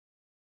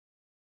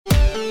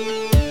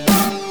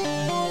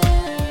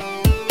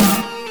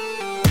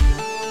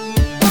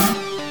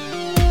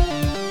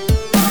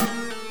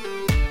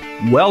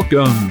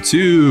Welcome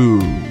to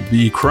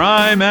the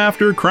Crime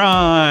After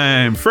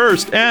Crime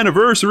first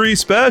anniversary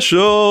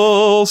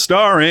special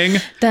starring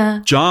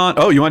John.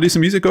 Oh, you want to do some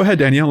music? Go ahead,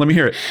 Danielle. Let me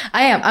hear it.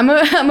 I am.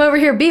 I'm over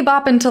here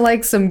bebopping to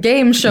like some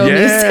game show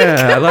music.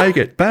 Yeah, I like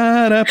it.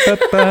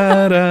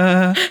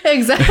 Ba-da-ba-ba-da.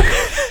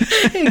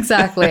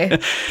 Exactly.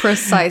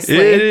 Precisely.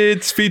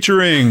 It's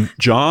featuring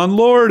John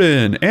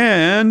Lorden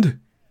and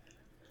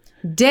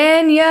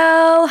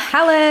Danielle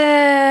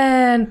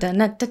Hallen.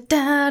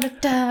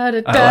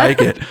 I like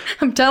it.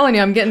 I'm telling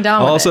you, I'm getting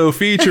down with it. Also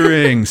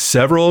featuring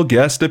several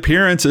guest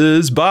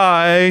appearances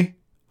by...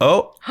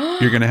 Oh,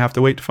 you're going to have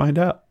to wait to find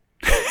out.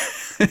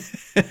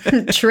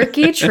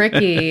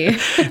 Tricky.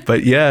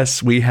 But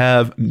yes, we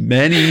have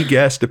many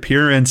guest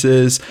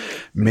appearances,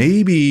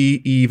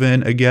 maybe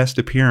even a guest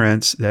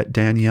appearance that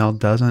Danielle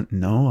doesn't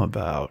know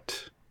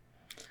about.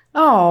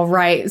 All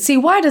right. See,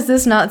 why does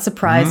this not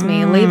surprise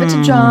me? Leave it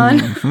to John.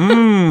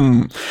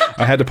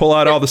 I had to pull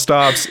out all the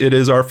stops. It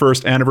is our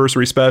first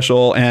anniversary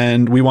special,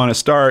 and we want to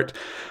start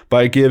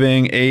by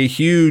giving a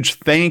huge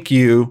thank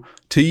you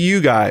to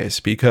you guys,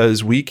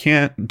 because we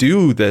can't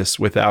do this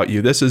without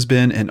you. This has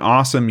been an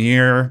awesome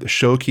year. The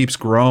show keeps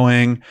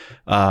growing.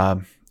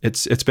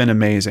 It's been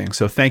amazing.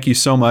 So thank you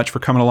so much for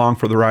coming along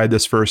for the ride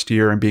this first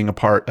year and being a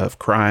part of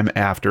Crime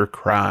After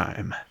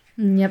Crime.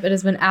 Yep, it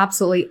has been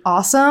absolutely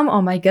awesome.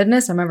 Oh my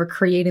goodness. I remember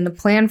creating the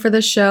plan for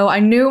this show. I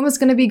knew it was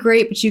going to be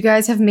great, but you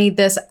guys have made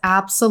this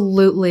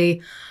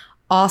absolutely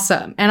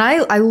awesome. And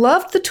I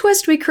loved the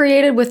twist we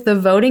created with the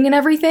voting and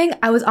everything.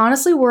 I was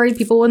honestly worried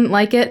people wouldn't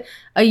like it.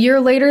 A year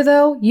later,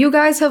 though, you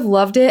guys have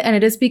loved it, and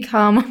it has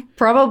become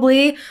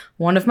probably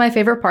one of my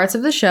favorite parts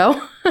of the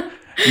show.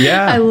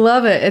 Yeah. I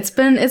love it. It's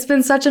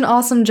been such an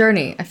awesome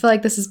journey. I feel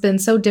like this has been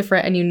so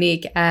different and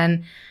unique,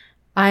 and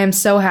I am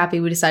so happy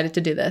we decided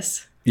to do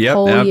this. Yep,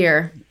 whole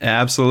year.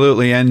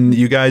 Absolutely. And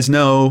you guys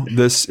know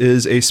this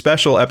is a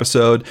special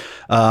episode.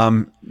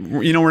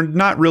 We're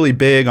not really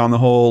big on the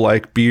whole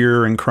like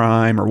beer and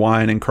crime or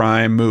wine and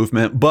crime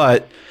movement,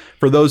 but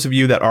for those of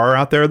you that are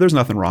out there, there's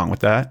nothing wrong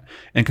with that.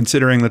 And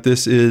considering that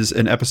this is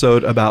an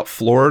episode about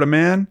Florida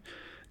Man,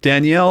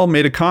 Danielle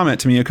made a comment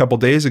to me a couple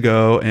days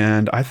ago,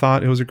 and I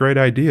thought it was a great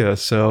idea.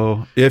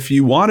 So if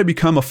you want to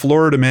become a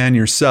Florida Man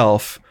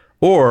yourself,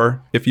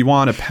 or if you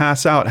want to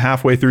pass out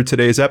halfway through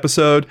today's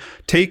episode,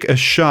 take a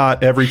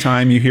shot every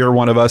time you hear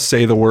one of us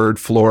say the word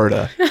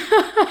Florida.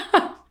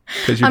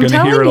 Because you're going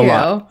to hear it a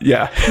lot.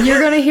 Yeah. You're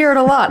going to hear it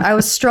a lot. I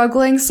was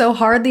struggling so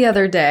hard the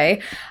other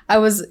day. I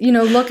was,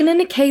 looking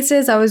into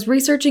cases. I was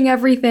researching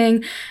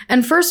everything.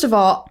 And first of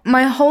all,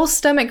 my whole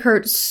stomach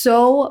hurt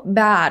so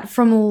bad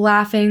from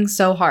laughing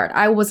so hard.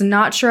 I was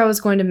not sure I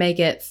was going to make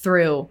it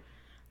through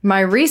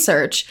my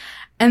research.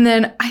 And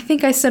then I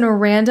think I sent a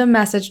random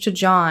message to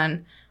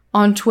John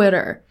on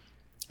Twitter,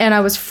 and I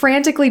was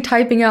frantically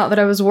typing out that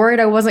I was worried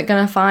I wasn't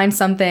going to find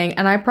something,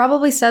 and I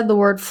probably said the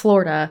word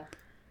Florida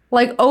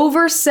like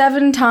over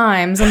 7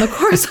 times in the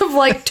course of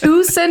like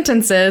 2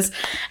 sentences,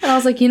 and I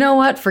was like, you know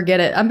what, forget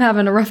it. I'm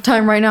having a rough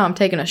time right now. I'm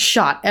taking a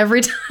shot every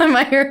time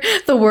I hear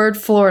the word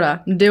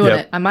Florida. I'm doing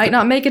it. I might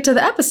not make it to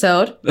the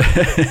episode,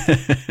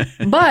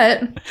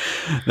 but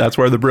that's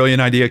where the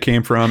brilliant idea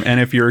came from. And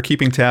if you're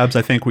keeping tabs,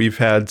 I think we've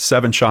had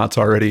 7 shots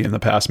already in the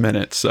past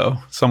minute, so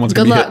someone's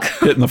going to be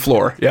hitting the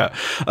floor. Yeah.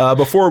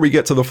 Before we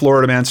get to the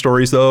Florida Man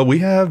stories, though, we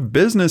have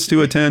business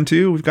to attend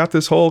to. We've got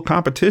this whole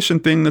competition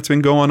thing that's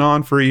been going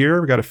on for a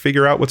year. We've got to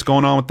figure out what's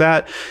going on with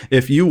that.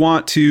 If you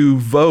want to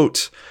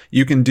vote,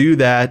 you can do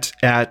that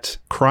at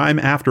Crime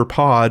After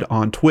Pod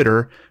on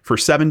Twitter for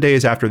 7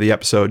 days after the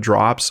episode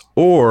drops,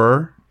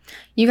 or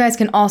you guys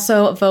can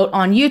also vote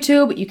on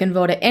YouTube. You can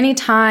vote at any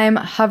time.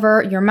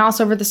 Hover your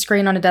mouse over the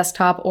screen on a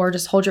desktop, or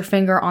just hold your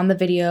finger on the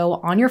video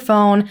on your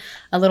phone.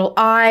 A little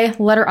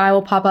letter I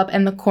will pop up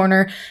in the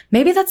corner.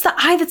 Maybe that's the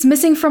I that's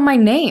missing from my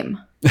name.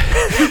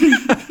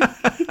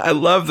 I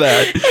love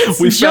that.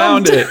 We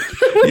found it.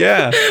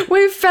 Yeah.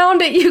 We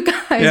found it, you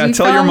guys. Yeah,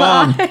 tell your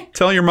mom.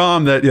 Tell your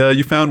mom that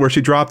you found where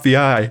she dropped the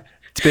I.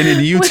 It's been in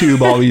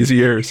YouTube all these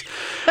years.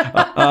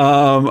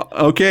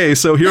 Okay,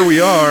 so here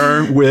we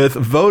are with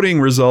voting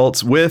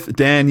results with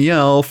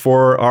Danielle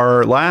for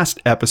our last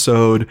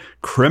episode,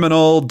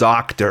 Criminal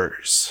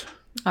Doctors.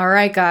 All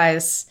right,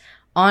 guys.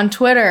 On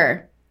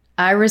Twitter,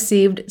 I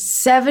received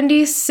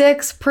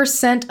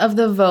 76% of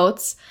the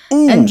votes,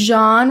 and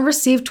John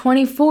received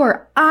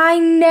 24. I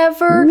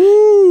never,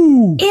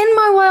 in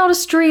my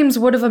wildest dreams,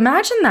 would have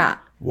imagined that.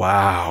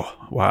 Wow.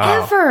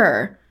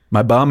 Ever.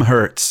 My bum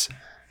hurts.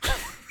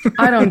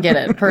 I don't get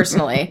it,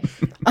 personally.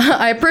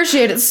 I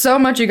appreciate it so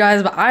much, you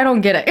guys, but I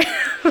don't get it.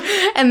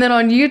 And then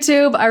on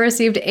YouTube, I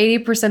received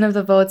 80% of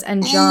the votes,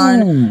 and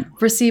John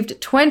received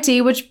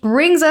 20, which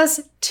brings us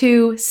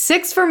to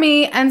 6 for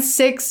me and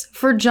 6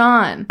 for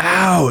John.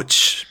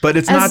 Ouch. But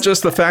it's not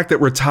just the fact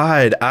that we're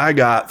tied. I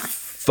got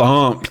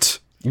thumped.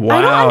 Wow,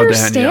 I don't Danielle.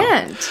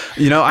 understand.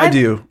 I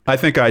do. I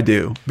think I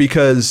do.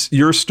 Because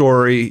your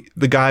story,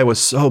 the guy was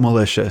so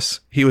malicious.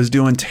 He was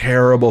doing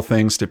terrible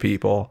things to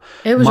people.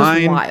 It was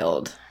just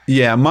wild.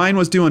 Yeah, mine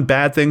was doing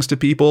bad things to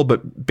people,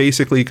 but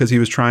basically because he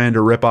was trying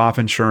to rip off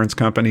insurance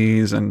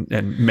companies and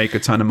make a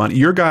ton of money.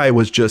 Your guy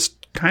was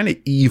just kind of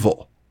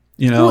evil,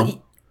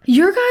 Well,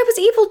 your guy was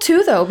evil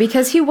too, though,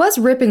 because he was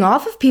ripping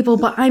off of people,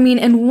 but I mean,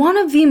 in one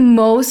of the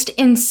most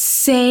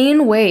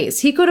insane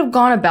ways. He could have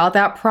gone about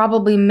that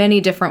probably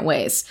many different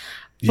ways.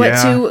 But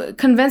to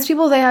convince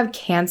people they have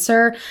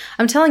cancer,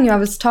 I'm telling you, I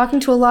was talking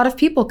to a lot of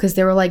people because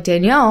they were like,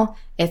 Danielle,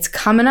 it's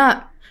coming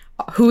up.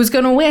 Who's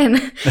going to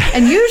win?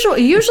 And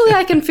usually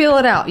I can feel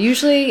it out.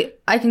 Usually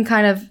I can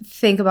kind of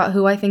think about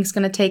who I think is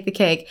going to take the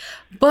cake.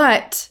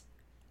 But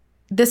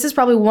this is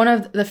probably one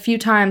of the few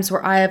times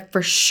where I have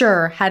for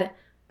sure had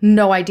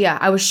no idea.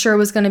 I was sure it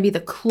was going to be the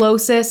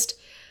closest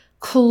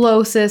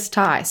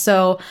tie.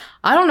 So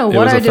I don't know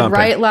what I did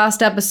right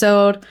last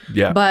episode,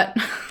 but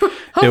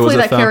hopefully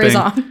that carries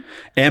on.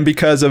 And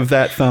because of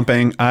that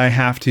thumping, I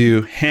have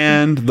to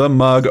hand the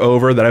mug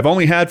over that I've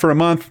only had for a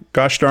month.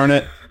 Gosh darn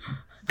it.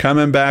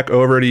 Coming back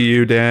over to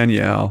you,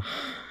 Danielle.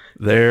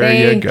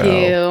 There you go.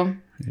 Thank you.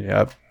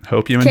 Yep.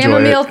 Hope you enjoy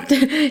Chamomile,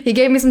 it. He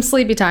gave me some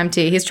sleepy time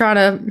tea. He's trying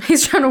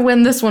to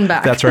win this one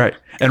back. That's right.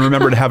 And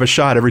remember to have a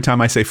shot every time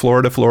I say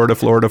Florida, Florida,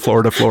 Florida,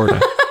 Florida, Florida.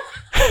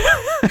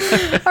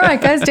 All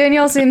right, guys.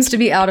 Danielle seems to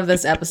be out of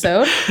this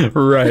episode.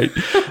 Right.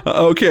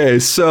 Okay.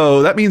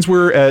 So that means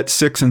we're at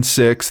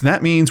 6-6.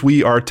 That means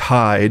we are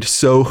tied.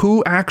 So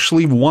who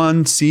actually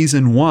won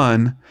season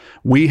 1?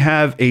 We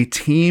have a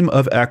team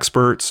of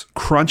experts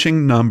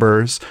crunching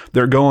numbers.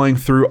 They're going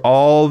through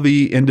all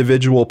the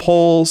individual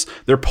polls.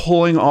 They're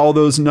pulling all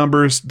those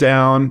numbers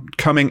down,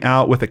 coming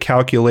out with a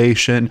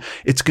calculation.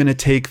 It's going to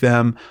take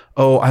them,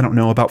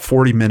 about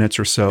 40 minutes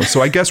or so.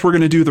 So I guess we're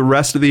going to do the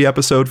rest of the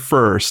episode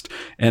first.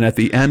 And at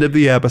the end of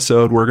the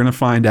episode, we're going to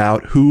find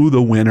out who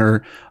the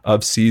winner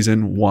of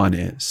season 1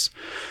 is.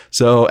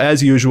 So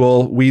as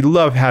usual, we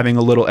love having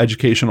a little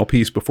educational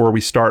piece before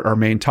we start our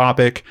main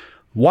topic.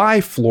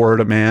 Why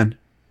Florida, man?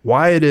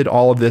 Why did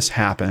all of this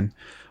happen?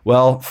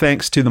 Well,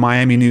 thanks to the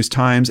Miami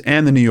News-Times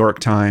and the New York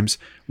Times,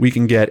 we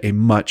can get a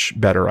much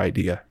better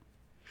idea.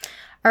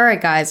 All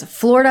right, guys.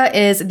 Florida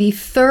is the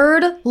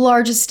 3rd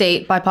largest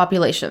state by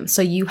population,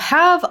 so you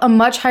have a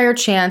much higher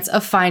chance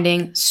of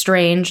finding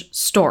strange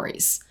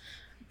stories.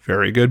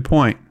 Very good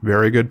point.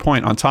 Very good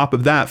point. On top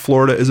of that,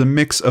 Florida is a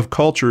mix of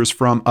cultures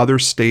from other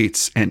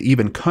states and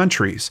even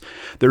countries.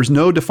 There's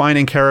no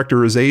defining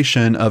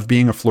characterization of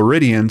being a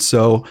Floridian,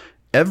 so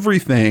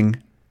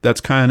everything that's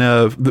kind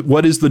of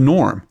what is the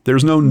norm?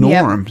 There's no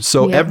norm.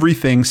 So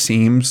everything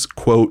seems,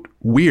 quote,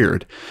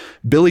 weird.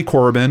 Billy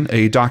Corben,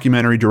 a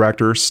documentary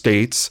director,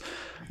 states,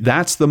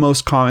 that's the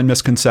most common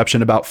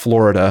misconception about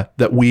Florida,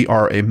 that we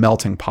are a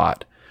melting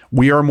pot.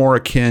 We are more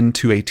akin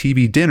to a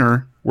TV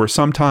dinner where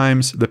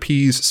sometimes the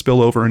peas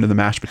spill over into the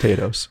mashed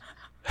potatoes.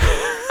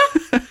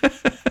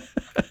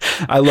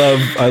 I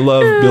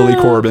love Billy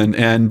Corben.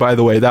 And by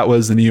the way, that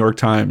was the New York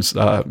Times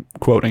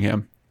quoting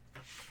him.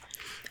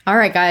 All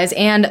right, guys.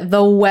 And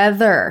the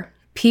weather.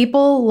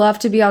 People love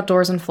to be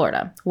outdoors in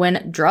Florida.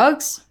 When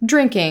drugs,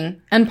 drinking,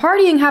 and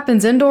partying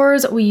happens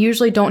indoors, we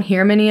usually don't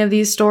hear many of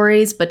these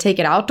stories, but take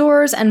it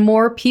outdoors and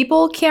more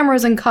people,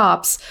 cameras, and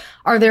cops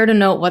are there to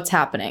note what's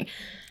happening.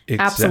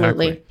 Exactly.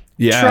 Absolutely.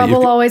 Yeah,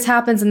 Trouble always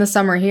happens in the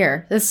summer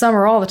here. It's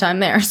summer all the time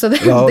there. So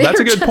that's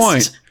a good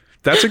point.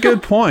 That's a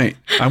good point.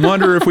 I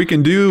wonder if we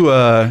can do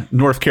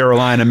North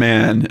Carolina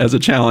man as a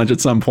challenge at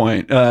some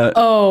point. There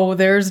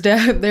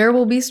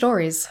will be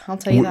stories. I'll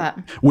tell you that.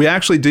 We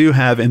actually do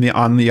have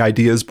on the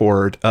ideas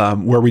board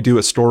where we do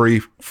a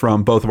story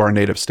from both of our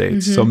native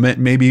states. Mm-hmm. So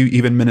maybe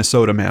even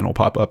Minnesota man will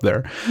pop up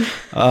there.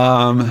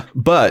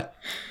 But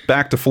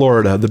back to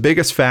Florida, the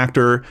biggest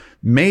factor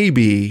may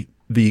be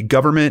the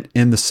Government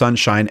in the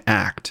Sunshine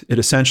Act. It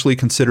essentially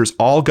considers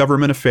all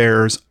government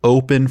affairs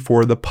open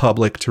for the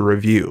public to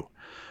review.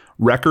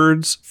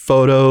 Records,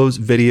 photos,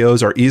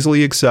 videos are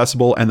easily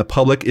accessible, and the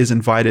public is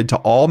invited to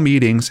all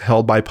meetings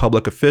held by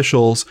public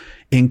officials,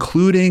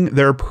 including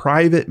their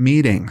private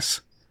meetings.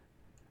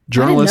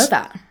 Journalists,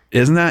 I didn't know that.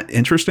 Isn't that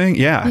interesting?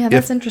 Yeah. Yeah,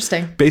 that's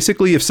interesting.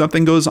 Basically, if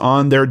something goes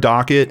on their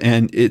docket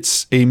and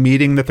it's a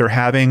meeting that they're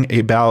having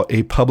about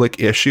a public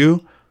issue,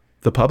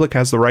 the public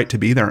has the right to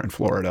be there in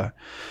Florida.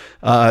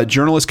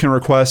 Journalists can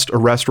request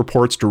arrest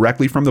reports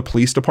directly from the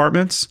police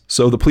departments.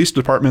 So the police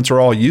departments are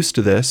all used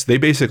to this. They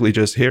basically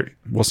just, here,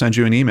 we'll send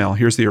you an email.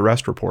 Here's the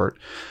arrest report.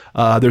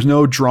 There's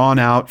no drawn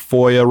out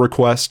FOIA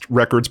request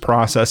records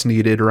process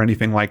needed or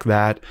anything like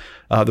that.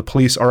 The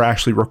police are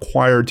actually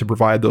required to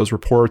provide those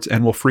reports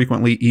and will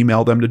frequently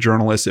email them to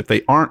journalists if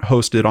they aren't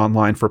hosted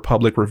online for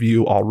public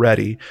review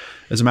already.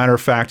 As a matter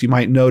of fact, you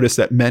might notice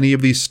that many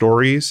of these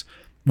stories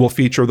will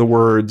feature the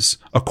words,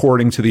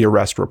 according to the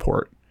arrest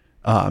report.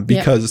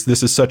 Because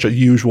this is such a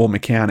usual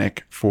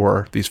mechanic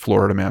for these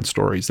Florida man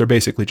stories. They're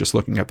basically just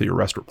looking at the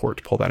arrest report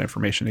to pull that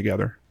information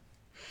together.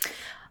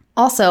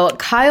 Also,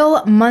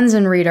 Kyle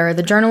Munzenreeder,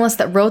 the journalist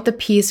that wrote the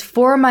piece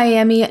for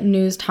Miami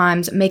News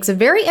Times, makes a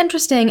very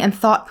interesting and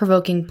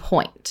thought-provoking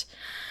point.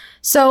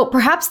 So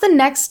perhaps the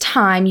next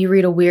time you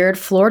read a weird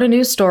Florida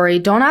news story,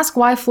 don't ask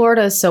why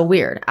Florida is so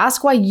weird.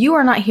 Ask why you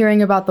are not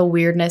hearing about the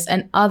weirdness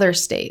in other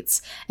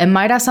states. It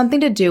might have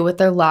something to do with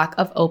their lack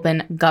of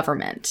open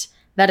government.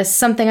 That is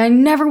something I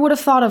never would have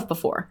thought of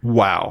before.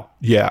 Wow.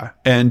 Yeah.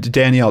 And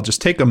Danielle,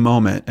 just take a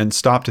moment and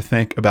stop to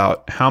think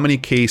about how many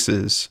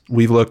cases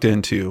we've looked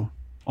into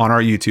on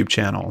our YouTube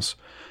channels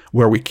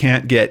where we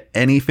can't get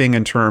anything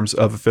in terms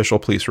of official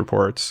police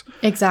reports.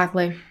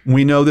 Exactly.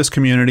 We know this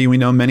community. We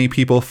know many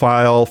people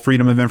file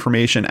Freedom of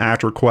Information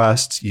Act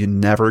requests. You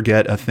never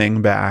get a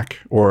thing back,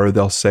 or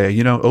they'll say,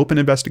 open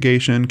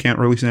investigation, can't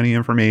release any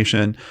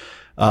information.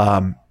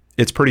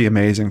 It's pretty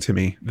amazing to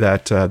me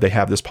that they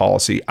have this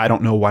policy. I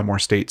don't know why more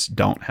states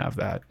don't have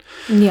that.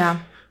 Yeah.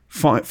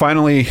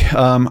 Finally,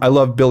 I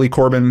love Billy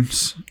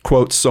Corbin's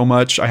quotes so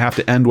much. I have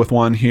to end with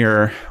one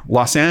here.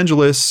 Los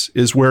Angeles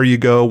is where you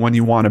go when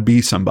you want to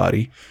be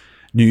somebody.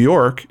 New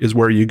York is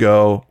where you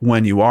go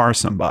when you are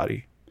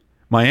somebody.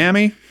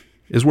 Miami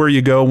is where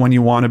you go when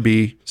you want to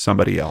be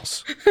somebody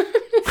else.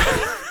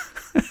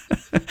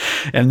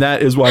 And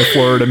that is why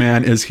Florida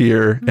Man is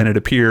here, and it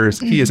appears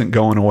he isn't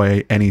going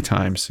away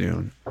anytime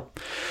soon.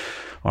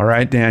 All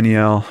right,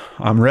 Danielle,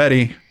 I'm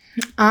ready.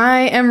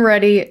 I am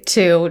ready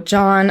too,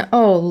 John.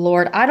 Oh,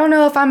 Lord. I don't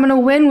know if I'm going to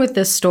win with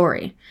this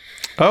story.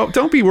 Oh,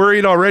 don't be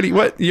worried already.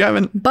 What? You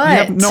have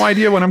no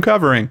idea what I'm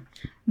covering.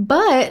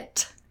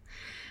 But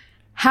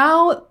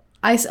I'll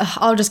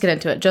just get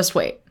into it. Just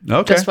wait.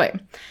 Okay. Just wait.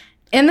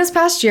 In this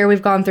past year,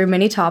 we've gone through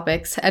many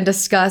topics and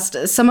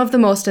discussed some of the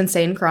most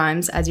insane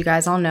crimes, as you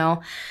guys all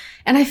know.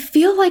 And I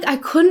feel like I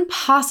couldn't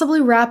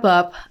possibly wrap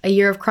up a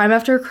year of crime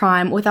after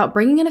crime without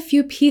bringing in a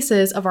few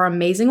pieces of our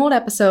amazing old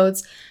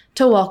episodes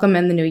to welcome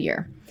in the new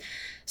year.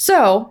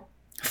 So,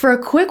 for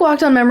a quick walk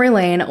down memory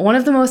lane, one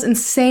of the most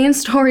insane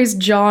stories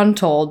John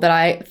told that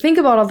I think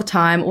about all the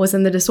time was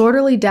in the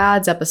Disorderly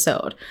Dads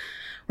episode,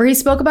 where he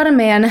spoke about a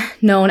man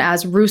known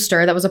as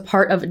Rooster that was a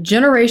part of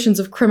generations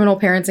of criminal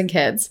parents and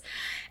kids.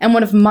 And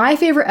one of my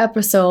favorite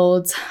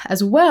episodes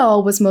as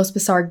well was Most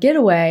Bizarre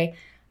Getaway.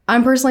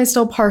 I'm personally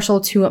still partial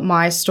to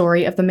my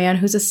story of the man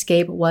whose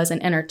escape was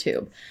an inner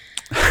tube.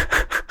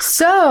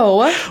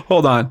 So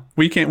hold on,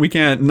 we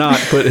can't not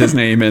put his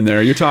name in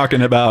there. You're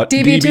talking about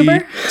DB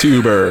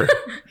Tuber.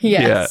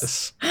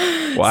 Yes.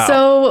 Wow.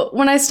 So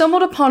when I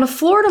stumbled upon a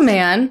Florida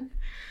man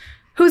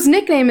whose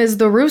nickname is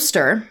the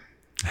Rooster,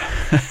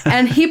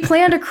 and he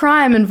planned a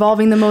crime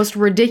involving the most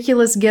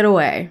ridiculous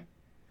getaway,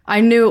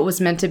 I knew it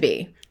was meant to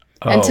be.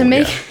 And to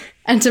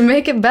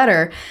make it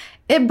better,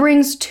 it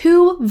brings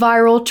two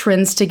viral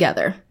trends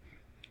together.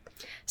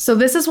 So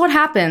this is what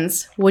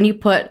happens when you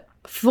put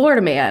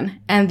Florida Man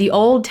and the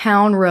Old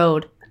Town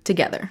Road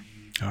together.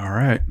 All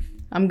right.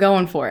 I'm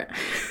going for it.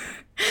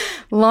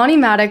 Lonnie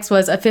Maddox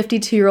was a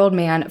 52-year-old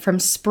man from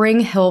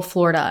Spring Hill,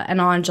 Florida, and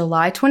on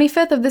July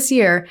 25th of this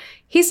year,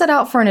 he set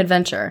out for an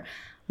adventure.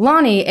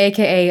 Lonnie,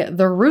 aka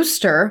the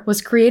Rooster,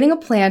 was creating a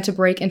plan to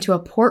break into a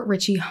Port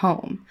Richey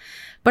home.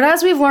 But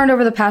as we've learned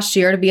over the past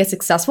year, to be a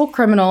successful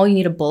criminal, you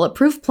need a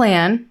bulletproof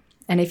plan.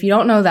 And if you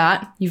don't know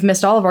that, you've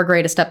missed all of our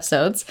greatest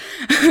episodes.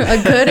 A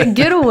good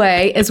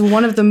getaway is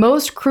one of the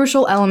most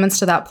crucial elements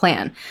to that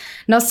plan.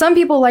 Now, some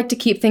people like to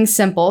keep things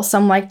simple.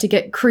 Some like to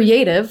get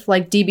creative,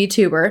 like DB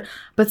Tuber.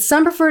 But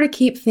some prefer to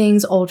keep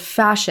things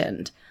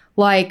old-fashioned,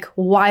 like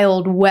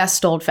Wild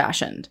West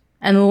old-fashioned.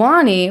 And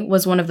Lonnie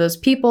was one of those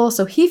people,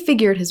 so he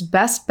figured his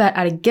best bet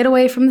at a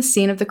getaway from the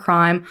scene of the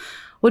crime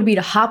would be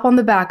to hop on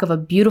the back of a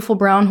beautiful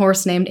brown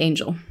horse named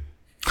Angel.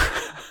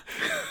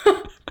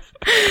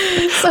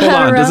 Hold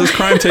on, does this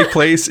crime take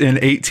place in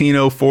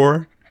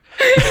 1804?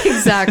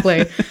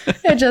 Exactly.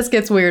 It just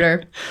gets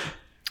weirder.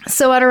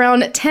 So at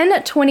around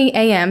 10:20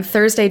 a.m.,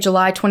 Thursday,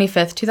 July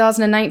 25th,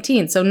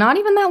 2019, so not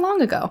even that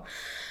long ago,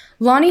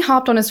 Lonnie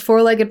hopped on his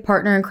four-legged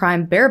partner in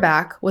crime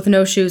bareback with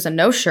no shoes and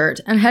no shirt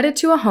and headed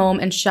to a home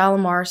in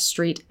Shalimar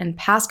Street in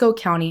Pasco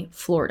County,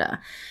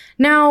 Florida.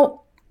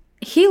 Now,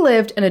 he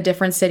lived in a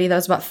different city that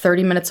was about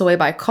 30 minutes away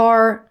by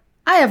car.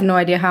 I have no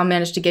idea how he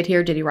managed to get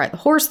here. Did he ride the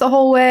horse the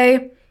whole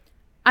way?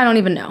 I don't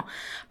even know.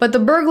 But the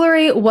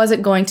burglary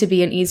wasn't going to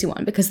be an easy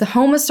one because the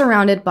home was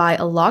surrounded by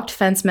a locked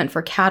fence meant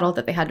for cattle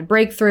that they had to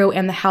break through,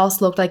 and the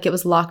house looked like it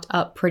was locked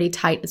up pretty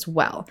tight as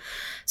well.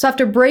 So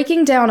after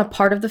breaking down a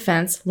part of the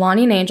fence,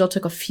 Lonnie and Angel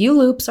took a few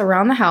loops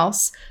around the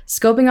house,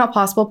 scoping out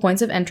possible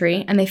points of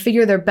entry, and they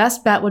figured their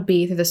best bet would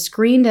be through the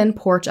screened-in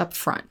porch up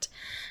front.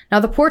 Now,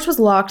 the porch was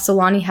locked, so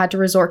Lonnie had to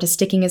resort to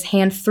sticking his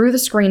hand through the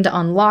screen to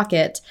unlock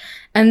it.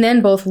 And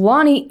then both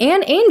Lonnie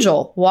and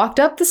Angel walked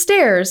up the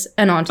stairs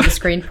and onto the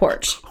screened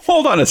porch.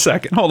 Hold on a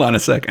second.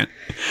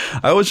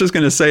 I was just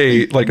going to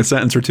say like a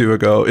sentence or two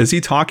ago, is he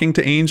talking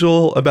to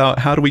Angel about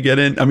how do we get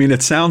in? I mean,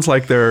 it sounds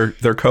like they're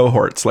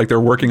cohorts, like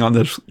they're working on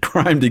this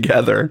crime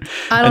together.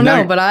 I don't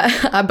know, but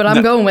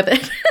I'm going with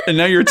it. And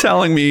now you're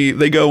telling me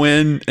they go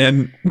in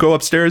and go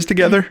upstairs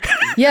together?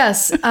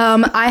 Yes.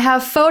 I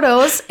have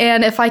photos,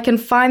 and if I can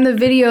find the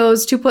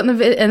videos to put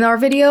in our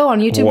video on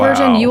YouTube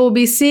version, you will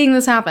be seeing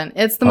this happen.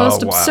 It's the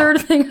most absurd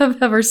thing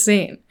I've ever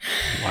seen.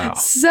 Wow.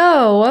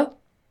 So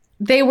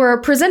they were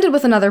presented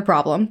with another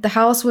problem. The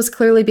house was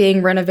clearly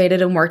being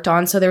renovated and worked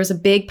on, so there was a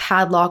big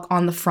padlock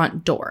on the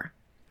front door.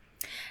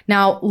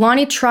 Now,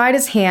 Lonnie tried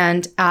his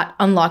hand at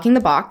unlocking the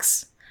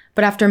box,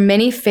 but after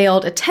many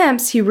failed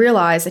attempts, he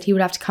realized that he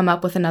would have to come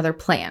up with another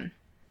plan.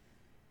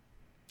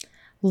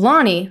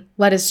 Lonnie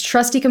led his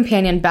trusty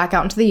companion back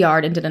out into the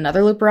yard and did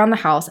another loop around the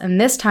house, and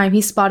this time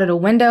he spotted a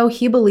window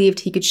he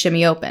believed he could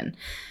shimmy open.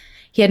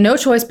 He had no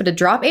choice but to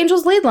drop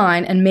Angel's lead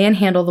line and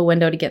manhandle the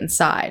window to get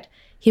inside.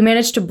 He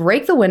managed to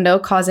break the window,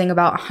 causing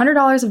about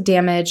 $100 of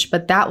damage,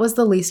 but that was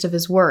the least of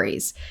his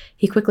worries.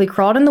 He quickly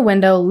crawled in the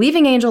window,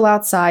 leaving Angel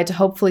outside to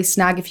hopefully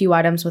snag a few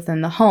items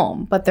within the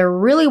home. But there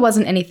really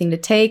wasn't anything to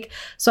take,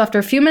 so after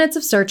a few minutes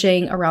of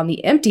searching around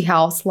the empty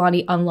house,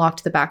 Lonnie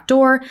unlocked the back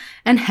door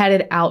and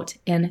headed out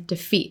in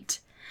defeat.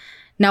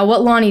 Now,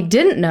 what Lonnie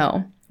didn't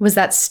know was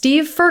that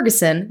Steve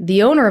Ferguson,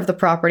 the owner of the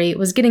property,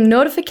 was getting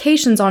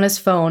notifications on his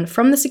phone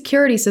from the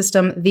security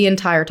system the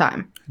entire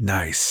time.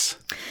 Nice.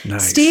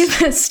 Steve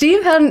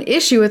had an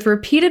issue with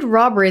repeated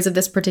robberies of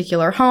this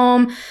particular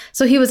home,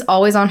 so he was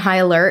always on high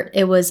alert.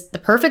 It was the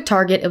perfect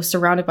target. It was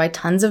surrounded by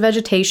tons of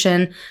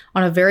vegetation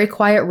on a very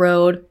quiet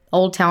road,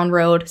 Old Town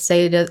Road,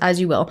 say it as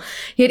you will.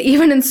 He had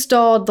even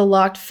installed the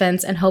locked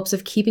fence in hopes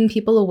of keeping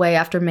people away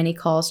after many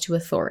calls to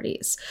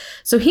authorities.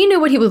 So he knew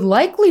what he would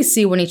likely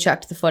see when he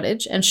checked the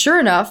footage, and sure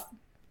enough,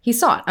 he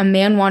saw it, a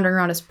man wandering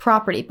around his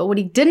property, but what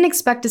he didn't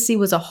expect to see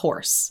was a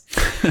horse.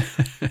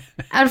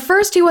 At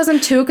first, he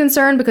wasn't too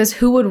concerned because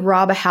who would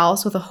rob a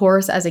house with a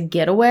horse as a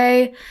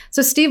getaway?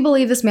 So Steve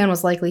believed this man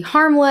was likely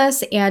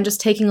harmless and just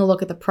taking a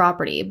look at the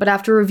property. But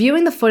after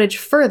reviewing the footage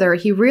further,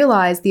 he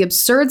realized the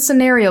absurd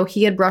scenario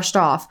he had brushed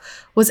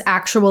off was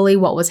actually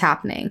what was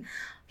happening.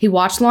 He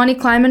watched Lonnie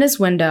climb in his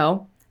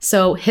window,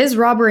 so his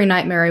robbery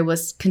nightmare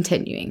was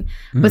continuing.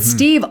 But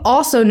Steve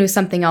also knew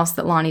something else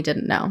that Lonnie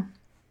didn't know.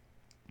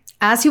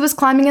 As he was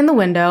climbing in the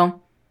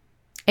window,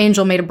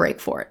 Angel made a break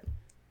for it.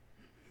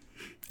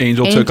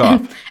 Angel took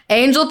off.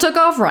 Angel took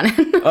off running.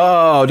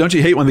 Oh, don't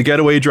you hate when the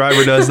getaway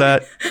driver does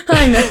that?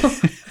 I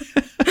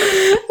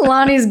know.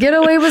 Lonnie's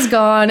getaway was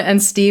gone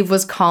and Steve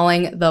was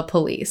calling the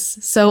police.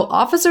 So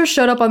officers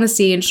showed up on the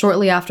scene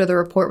shortly after the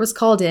report was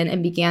called in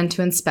and began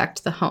to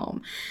inspect the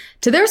home.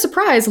 To their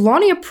surprise,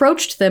 Lonnie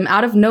approached them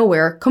out of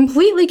nowhere,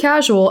 completely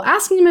casual,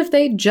 asking them if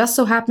they just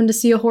so happened to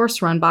see a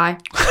horse run by.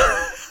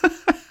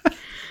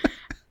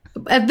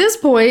 At this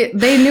point,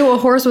 they knew a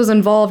horse was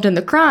involved in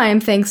the crime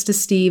thanks to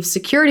Steve's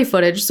security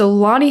footage, so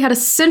Lonnie had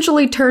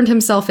essentially turned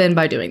himself in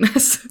by doing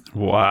this.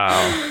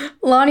 Wow.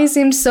 Lonnie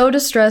seemed so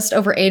distressed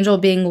over Angel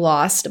being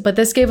lost, but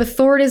this gave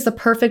authorities the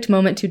perfect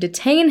moment to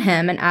detain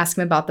him and ask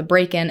him about the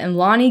break-in, and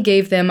Lonnie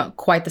gave them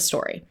quite the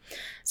story.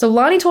 So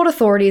Lonnie told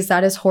authorities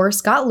that his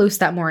horse got loose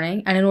that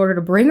morning, and in order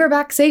to bring her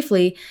back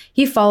safely,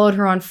 he followed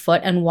her on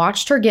foot and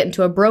watched her get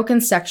into a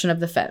broken section of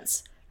the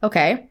fence.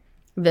 Okay.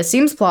 This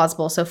seems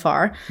plausible so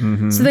far.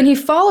 So then he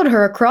followed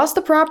her across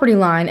the property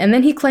line, and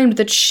then he claimed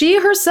that she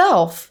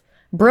herself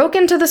broke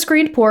into the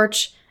screened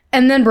porch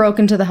and then broke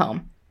into the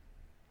home.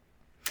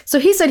 So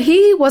he said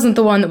he wasn't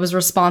the one that was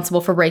responsible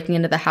for breaking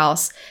into the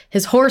house.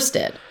 His horse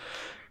did.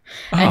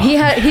 And he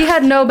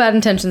had no bad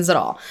intentions at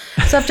all.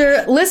 So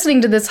after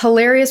listening to this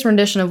hilarious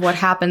rendition of what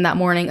happened that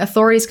morning,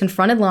 authorities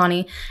confronted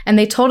Lonnie, and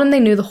they told him they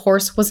knew the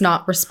horse was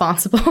not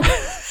responsible.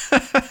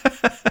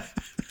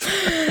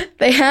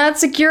 They had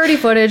security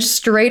footage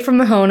straight from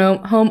the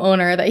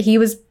homeowner that he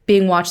was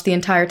being watched the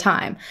entire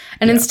time.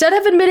 And instead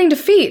of admitting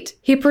defeat,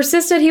 he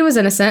persisted he was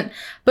innocent,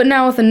 but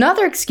now with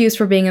another excuse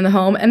for being in the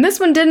home, and this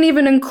one didn't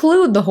even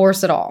include the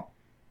horse at all.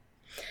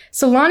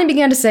 So Lonnie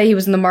began to say he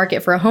was in the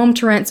market for a home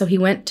to rent, so he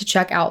went to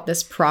check out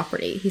this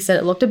property. He said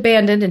it looked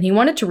abandoned and he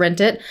wanted to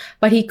rent it,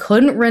 but he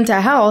couldn't rent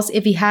a house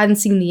if he hadn't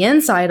seen the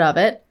inside of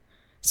it.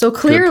 So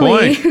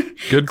clearly,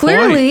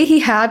 clearly he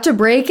had to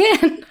break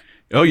in.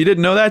 Oh, you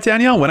didn't know that,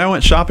 Danielle? When I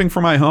went shopping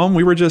for my home,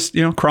 we were just,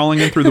 crawling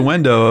in through the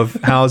window of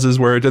houses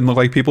where it didn't look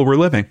like people were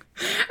living.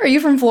 Are you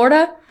from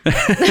Florida?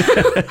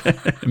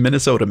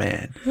 Minnesota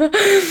man.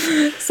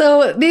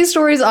 So these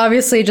stories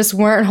obviously just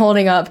weren't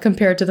holding up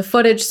compared to the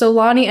footage. So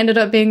Lonnie ended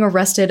up being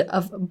arrested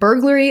of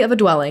burglary of a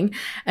dwelling.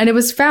 And it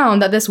was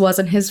found that this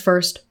wasn't his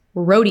first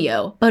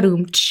rodeo.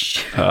 Ba-doom.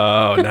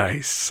 Oh,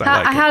 nice.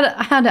 I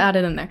had to add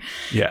it in there.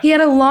 Yeah. He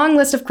had a long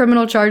list of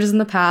criminal charges in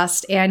the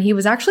past, and he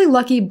was actually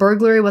lucky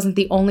burglary wasn't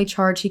the only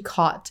charge he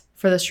caught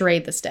for the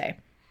charade this day.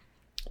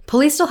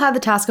 Police still had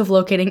the task of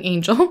locating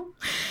Angel,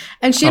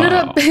 And she ended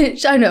up,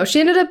 I know,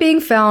 she ended up being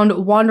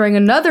found wandering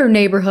another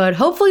neighborhood,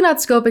 hopefully not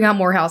scoping out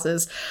more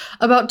houses,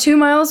 about 2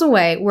 miles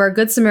away, where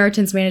Good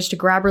Samaritans managed to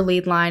grab her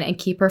lead line and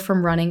keep her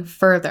from running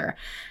further.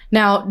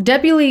 Now,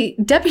 Deputy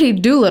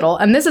Doolittle,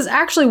 and this is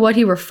actually what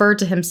he referred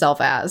to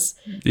himself as,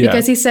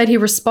 because he said he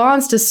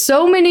responds to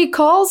so many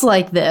calls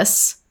like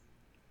this.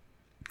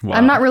 Wow.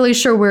 I'm not really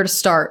sure where to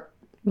start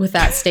with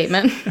that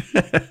statement.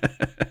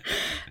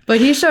 But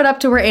he showed up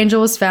to where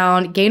Angel was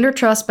found, gained her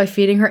trust by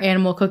feeding her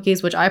animal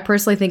cookies, which I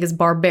personally think is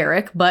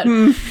barbaric, but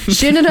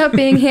she ended up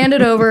being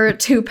handed over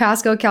to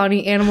Pasco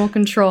County Animal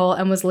Control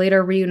and was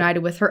later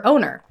reunited with her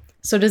owner.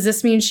 So does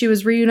this mean she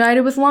was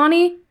reunited with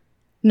Lonnie?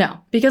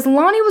 No, because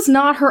Lonnie was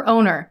not her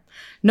owner.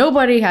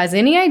 Nobody has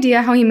any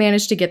idea how he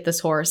managed to get this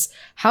horse,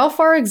 how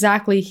far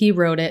exactly he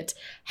rode it,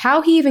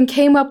 how he even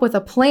came up with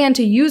a plan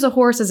to use a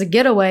horse as a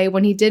getaway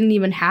when he didn't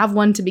even have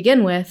one to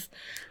begin with.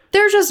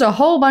 There's just a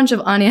whole bunch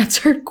of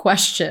unanswered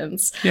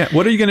questions. Yeah,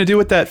 what are you going to do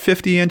with that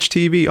 50-inch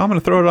TV? Oh, I'm going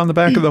to throw it on the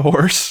back of the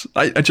horse.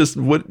 I just,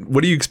 what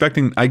are you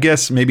expecting? I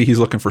guess maybe he's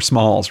looking for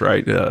smalls,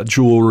 right?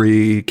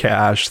 Jewelry,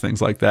 cash,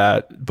 things like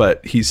that.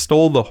 But he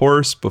stole the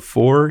horse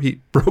before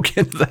he broke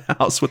into the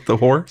house with the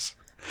horse?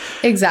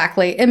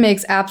 Exactly. It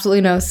makes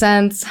absolutely no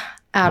sense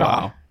at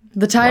all.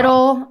 The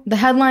title, the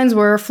headlines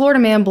were Florida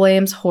Man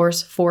Blames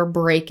Horse for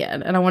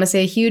Break-In. And I want to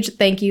say a huge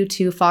thank you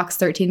to Fox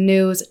 13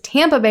 News,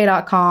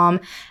 TampaBay.com,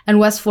 and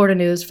West Florida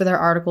News for their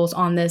articles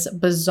on this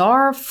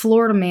bizarre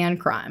Florida man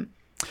crime.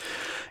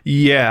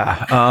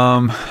 Yeah.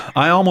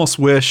 I almost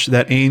wish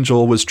that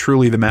Angel was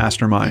truly the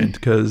mastermind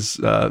because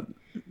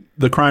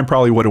the crime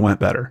probably would have went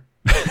better.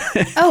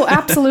 Oh,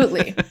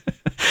 absolutely.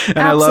 And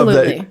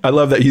absolutely. I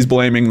love that he's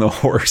blaming the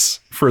horse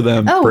for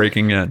them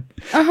breaking in.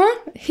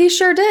 He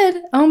sure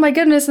did. Oh my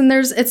goodness. And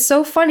it's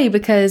so funny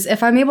because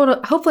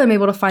hopefully I'm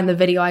able to find the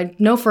video. I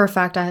know for a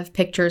fact I have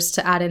pictures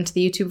to add into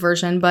the YouTube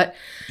version, but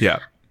yeah.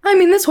 I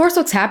mean, this horse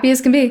looks happy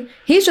as can be.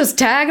 She's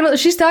tagging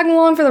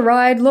along for the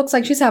ride. Looks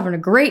like she's having a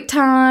great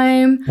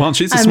time. Well,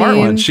 she's a smart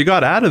one. She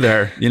got out of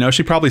there. You know,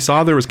 she probably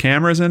saw there was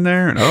cameras in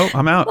there and,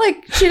 I'm out.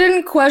 Like, she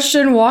didn't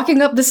question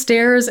walking up the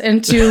stairs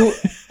into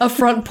a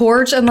front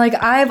porch. And like,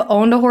 I've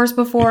owned a horse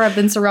before. I've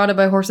been surrounded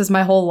by horses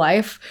my whole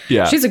life.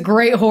 Yeah. She's a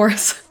great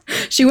horse.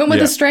 She went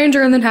with a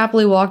stranger and then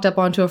happily walked up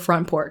onto a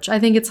front porch. I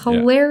think it's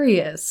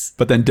hilarious.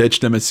 But then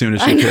ditched him as soon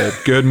as she could.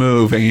 Good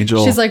move,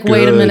 Angel. She's like,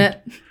 wait a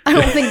minute. I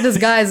don't think this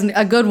guy's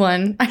a good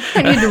one.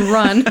 I need to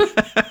run.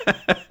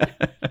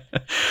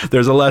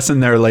 There's a lesson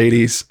there,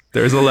 ladies.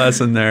 There's a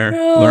lesson there.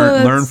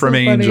 Learn from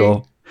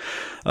Angel.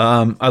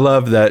 I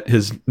love that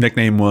his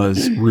nickname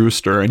was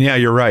Rooster. And yeah,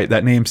 you're right.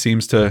 That name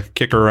seems to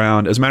kick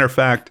around. As a matter of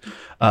fact,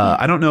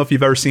 I don't know if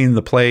you've ever seen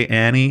the play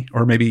Annie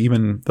or maybe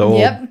even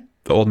the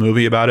old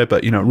movie about it,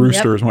 but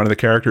Rooster is one of the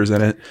characters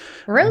in it.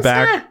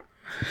 Rooster.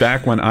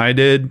 Back when I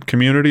did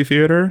community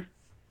theater,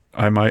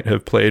 I might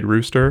have played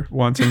Rooster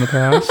once in the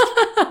past.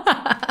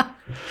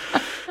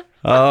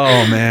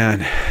 Oh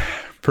man,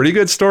 pretty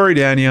good story,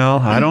 Danielle.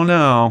 I don't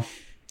know.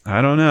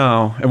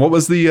 And what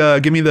was the?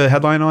 Give me the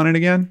headline on it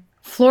again.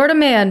 Florida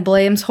man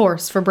blames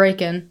horse for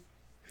break-in.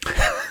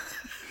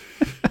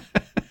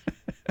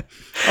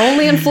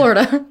 Only in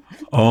Florida.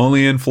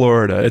 Only in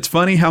Florida. It's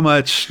funny how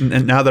much,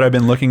 and now that I've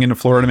been looking into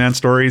Florida man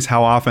stories,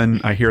 how often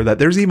I hear that.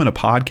 There's even a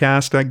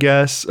podcast, I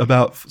guess,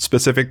 about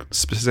specific,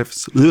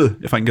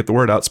 if I can get the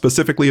word out,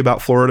 specifically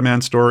about Florida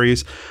man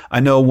stories. I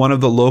know one of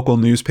the local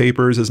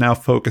newspapers is now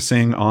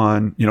focusing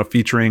on,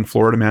 featuring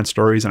Florida man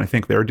stories, and I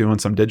think they're doing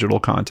some digital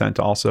content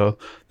also.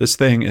 This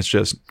thing is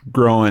just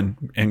growing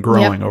and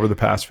growing over the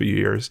past few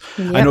years.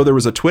 Yep. I know there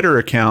was a Twitter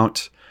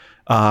account,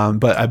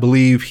 but I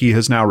believe he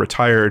has now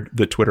retired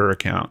the Twitter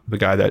account, the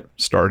guy that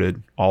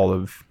started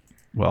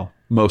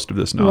most of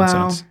this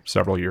nonsense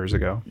several years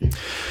ago.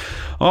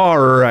 All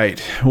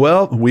right.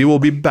 Well, we will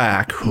be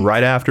back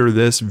right after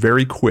this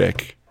very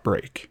quick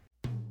break.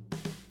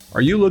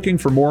 Are you looking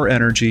for more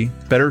energy,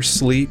 better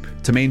sleep,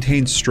 to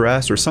maintain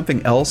stress, or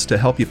something else to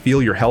help you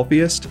feel your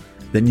healthiest?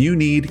 Then you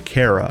need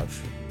Care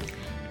Of.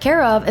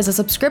 Care Of is a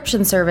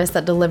subscription service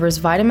that delivers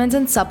vitamins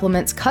and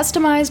supplements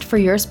customized for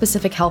your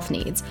specific health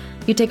needs.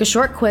 You take a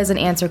short quiz and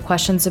answer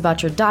questions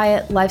about your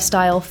diet,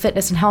 lifestyle,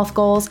 fitness, and health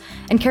goals,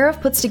 and Care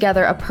Of puts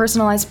together a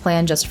personalized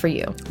plan just for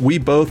you. We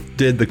both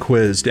did the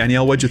quiz.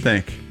 Danielle, what'd you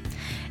think?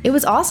 It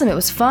was awesome. It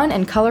was fun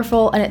and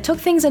colorful, and it took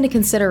things into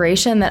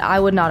consideration that I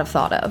would not have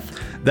thought of.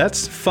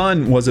 That's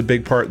fun was a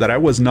big part that I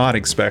was not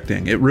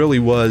expecting. It really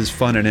was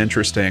fun and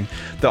interesting.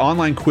 The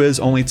online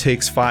quiz only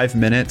takes 5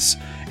 minutes,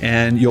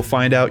 and you'll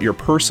find out your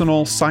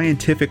personal,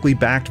 scientifically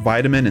backed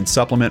vitamin and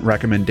supplement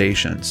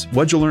recommendations.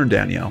 What'd you learn,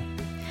 Danielle?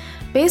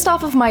 Based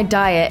off of my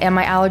diet and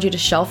my allergy to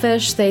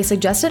shellfish, they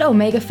suggested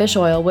omega fish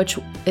oil, which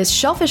is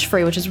shellfish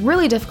free, which is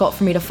really difficult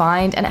for me to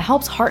find, and it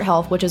helps heart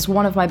health, which is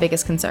one of my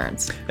biggest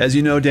concerns. As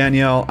you know,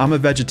 Danielle, I'm a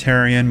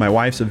vegetarian, my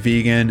wife's a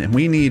vegan, and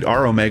we need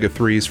our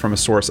omega-3s from a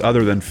source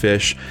other than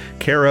fish.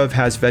 Care Of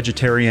has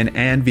vegetarian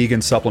and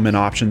vegan supplement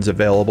options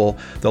available.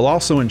 They'll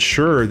also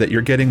ensure that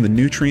you're getting the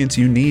nutrients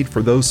you need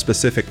for those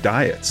specific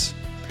diets.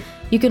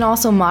 You can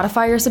also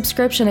modify your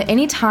subscription at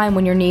any time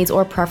when your needs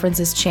or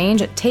preferences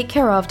change at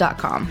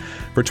takecareof.com.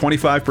 For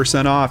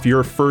 25% off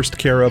your first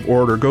Care of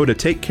order, go to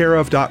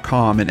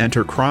takecareof.com and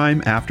enter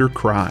crime after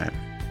crime.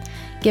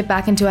 Get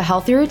back into a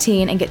healthy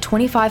routine and get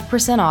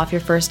 25% off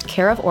your first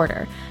Care of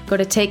order. Go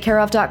to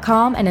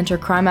takecareof.com and enter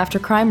crime after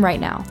crime right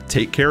now.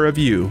 Take care of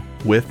you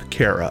with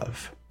Care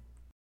of.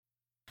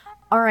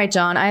 All right,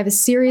 John, I have a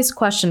serious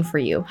question for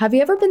you. Have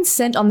you ever been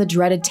sent on the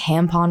dreaded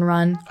tampon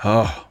run?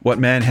 Oh, what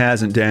man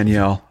hasn't,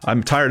 Danielle?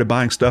 I'm tired of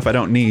buying stuff I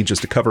don't need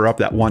just to cover up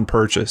that one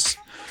purchase.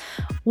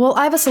 Well,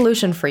 I have a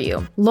solution for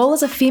you.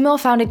 Lola's a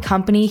female-founded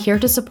company here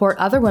to support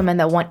other women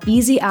that want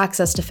easy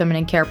access to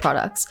feminine care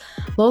products.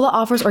 Lola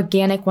offers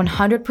organic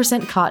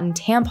 100% cotton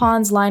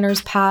tampons,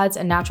 liners, pads,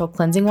 and natural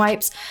cleansing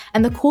wipes.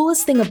 And the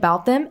coolest thing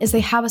about them is they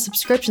have a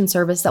subscription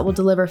service that will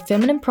deliver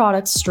feminine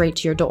products straight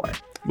to your door.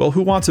 Well,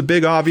 who wants a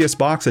big obvious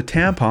box of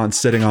tampons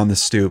sitting on the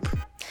stoop?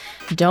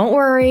 Don't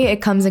worry,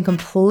 it comes in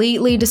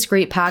completely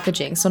discreet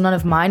packaging, so none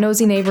of my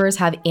nosy neighbors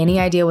have any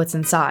idea what's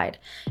inside.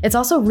 It's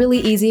also really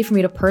easy for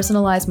me to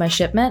personalize my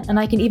shipment, and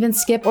I can even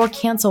skip or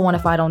cancel one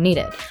if I don't need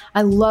it.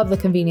 I love the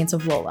convenience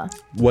of Lola.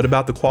 What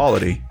about the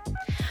quality?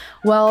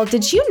 Well,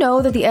 did you know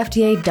that the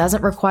FDA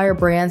doesn't require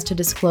brands to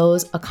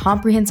disclose a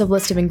comprehensive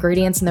list of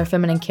ingredients in their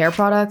feminine care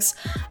products?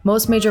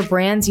 Most major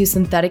brands use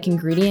synthetic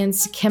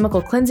ingredients,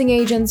 chemical cleansing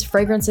agents,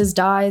 fragrances,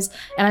 dyes,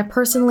 and I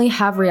personally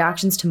have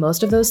reactions to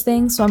most of those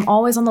things, so I'm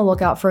always on the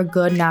lookout for a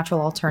good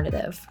natural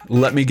alternative.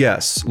 Let me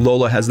guess,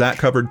 Lola has that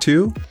covered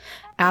too?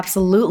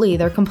 Absolutely,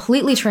 they're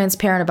completely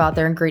transparent about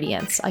their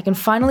ingredients. I can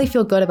finally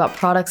feel good about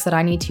products that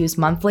I need to use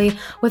monthly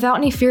without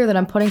any fear that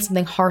I'm putting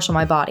something harsh on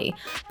my body.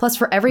 Plus,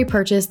 for every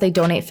purchase, they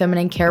donate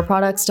feminine care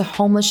products to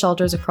homeless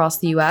shelters across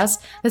the US.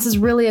 This is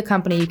really a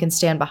company you can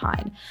stand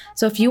behind.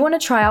 So if you want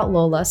to try out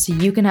Lola so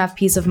you can have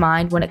peace of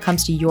mind when it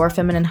comes to your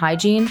feminine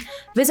hygiene,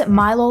 visit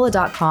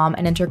mylola.com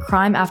and enter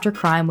crime after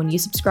crime when you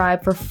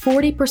subscribe for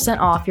 40%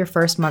 off your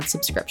first month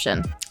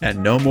subscription.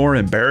 And no more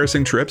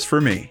embarrassing trips for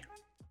me.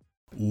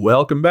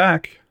 Welcome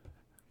back.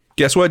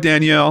 Guess what,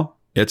 Danielle?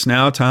 It's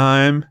now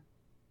time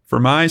for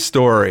my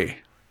story.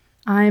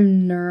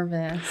 I'm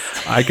nervous.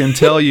 I can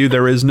tell you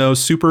there is no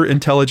super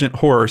intelligent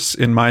horse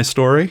in my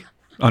story,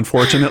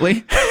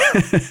 unfortunately.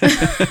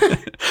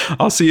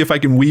 I'll see if I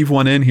can weave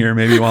one in here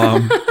maybe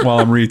while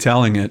I'm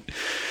retelling it.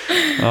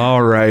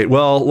 All right.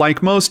 Well,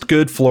 like most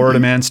good Florida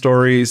man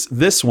stories,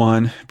 this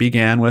one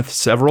began with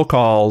several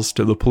calls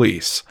to the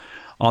police.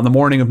 On the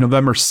morning of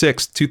November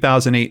 6,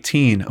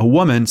 2018, a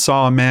woman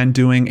saw a man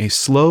doing a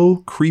slow,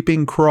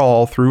 creeping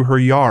crawl through her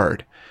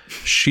yard.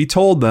 She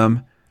told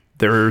them,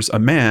 "There's a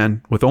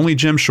man with only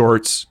gym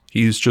shorts.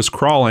 He's just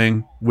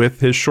crawling with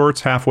his shorts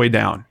halfway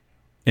down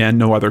and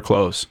no other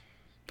clothes."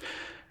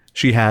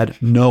 She had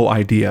no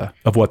idea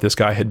of what this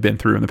guy had been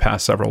through in the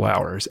past several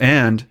hours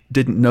and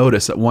didn't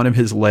notice that one of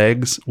his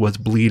legs was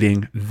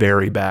bleeding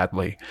very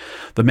badly.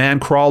 The man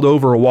crawled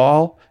over a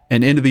wall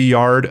and into the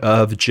yard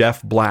of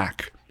Jeff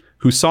Black,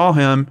 who saw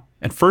him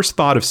and first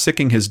thought of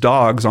sicking his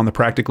dogs on the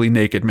practically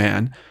naked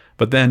man,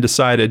 but then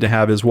decided to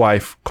have his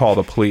wife call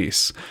the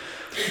police.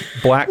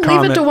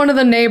 Leave it to one of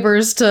the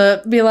neighbors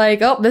to be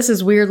like, "Oh, this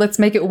is weird. Let's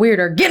make it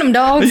weirder. Get him,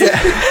 dogs."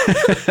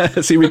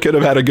 Yeah. See, we could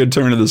have had a good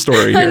turn of the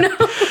story here.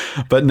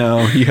 But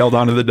no, he held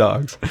on to the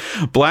dogs.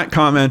 Black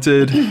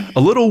commented,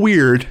 "A little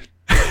weird."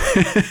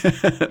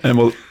 And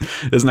well,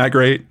 isn't that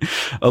great?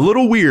 "A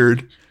little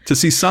weird to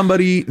see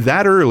somebody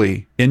that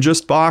early in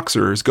just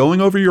boxers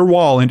going over your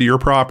wall into your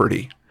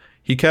property."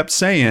 He kept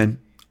saying,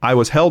 "I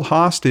was held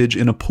hostage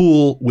in a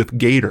pool with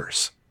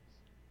gators."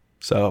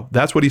 So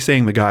that's what he's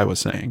saying the guy was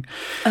saying.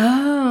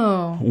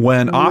 Oh.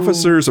 When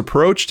officers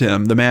approached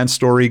him, the man's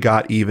story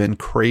got even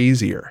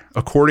crazier.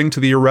 According to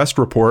the arrest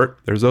report,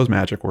 there's those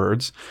magic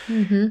words,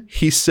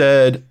 he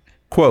said,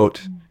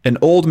 quote, "An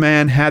old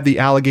man had the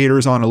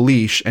alligators on a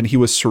leash and he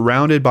was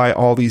surrounded by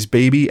all these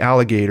baby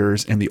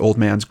alligators in the old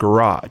man's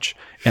garage,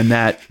 and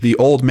that the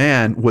old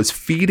man was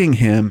feeding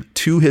him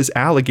to his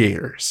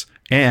alligators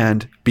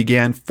and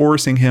began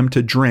forcing him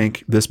to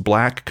drink this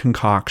black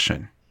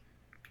concoction."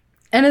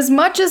 And as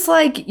much as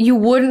like you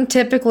wouldn't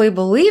typically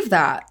believe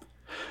that.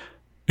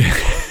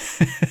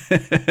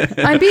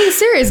 I'm being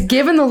serious.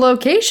 Given the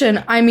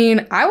location, I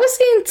mean, I was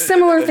seeing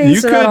similar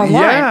things to that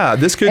online. Yeah,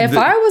 this could. If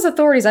I was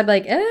authorities, I'd be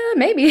like,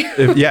 maybe.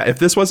 If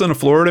this wasn't a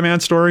Florida man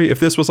story, if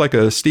this was like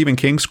a Stephen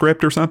King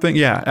script or something,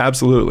 yeah,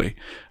 absolutely.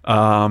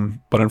 But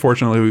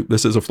unfortunately,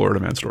 this is a Florida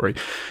man story.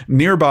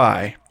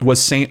 Nearby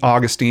was St.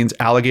 Augustine's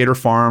Alligator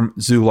Farm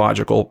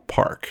Zoological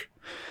Park.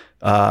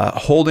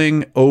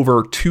 Holding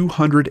over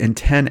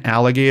 210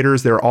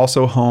 alligators, they're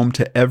also home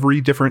to every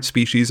different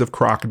species of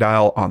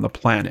crocodile on the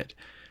planet.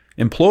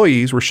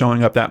 Employees were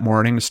showing up that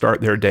morning to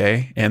start their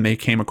day, and they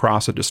came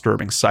across a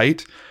disturbing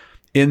sight.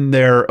 In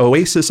their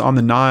Oasis on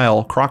the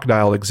Nile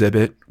crocodile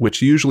exhibit,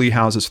 which usually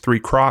houses 3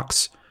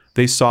 crocs,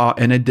 they saw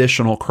an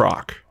additional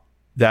croc.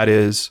 That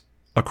is,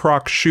 a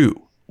croc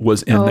shoe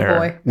was in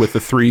there with the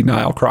 3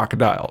 Nile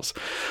crocodiles.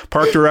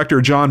 Park director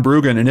John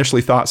Brugan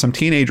initially thought some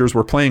teenagers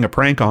were playing a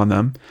prank on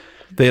them.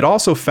 They had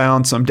also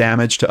found some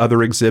damage to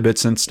other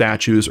exhibits and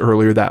statues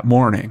earlier that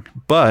morning,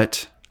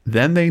 but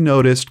then they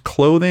noticed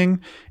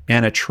clothing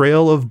and a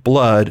trail of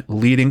blood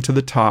leading to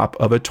the top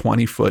of a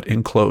 20-foot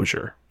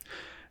enclosure.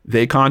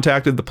 They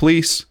contacted the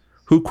police,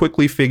 who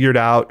quickly figured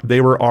out they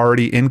were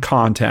already in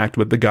contact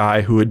with the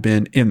guy who had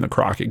been in the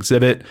croc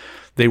exhibit.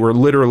 They were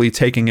literally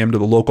taking him to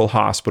the local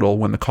hospital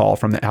when the call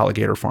from the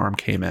alligator farm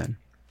came in.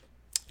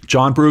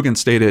 John Brugan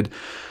stated,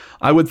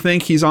 "I would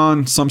think he's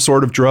on some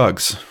sort of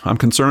drugs. I'm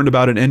concerned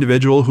about an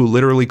individual who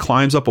literally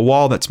climbs up a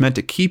wall that's meant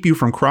to keep you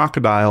from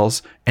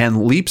crocodiles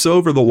and leaps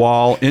over the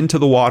wall into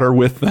the water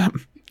with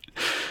them."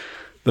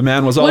 The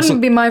man was also...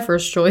 Wouldn't be my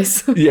first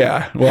choice.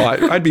 Yeah,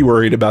 well, I'd be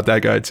worried about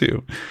that guy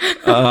too.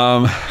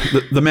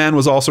 The man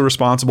was also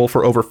responsible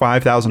for over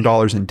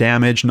 $5,000 in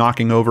damage,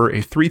 knocking over a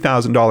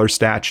 $3,000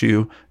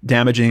 statue,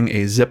 damaging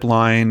a zip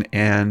line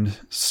and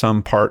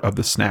some part of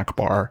the snack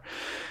bar.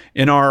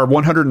 In our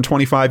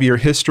 125-year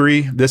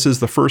history, this is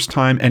the first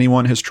time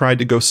anyone has tried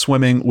to go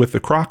swimming with the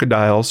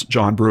crocodiles,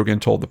 John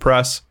Brugan told the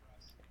press.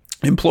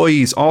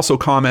 Employees also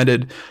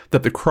commented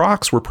that the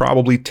crocs were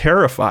probably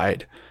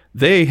terrified.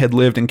 They had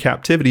lived in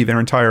captivity their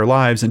entire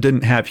lives and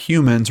didn't have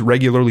humans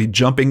regularly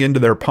jumping into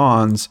their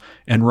ponds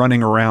and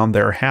running around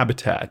their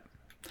habitat.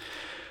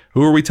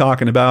 Who are we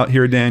talking about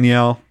here,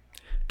 Danielle?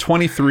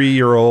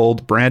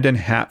 23-year-old Brandon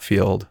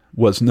Hatfield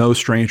was no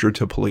stranger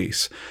to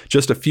police.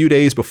 Just a few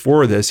days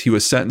before this, he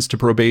was sentenced to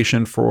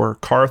probation for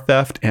car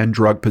theft and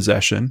drug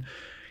possession.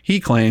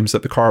 He claims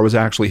that the car was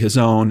actually his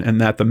own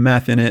and that the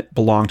meth in it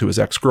belonged to his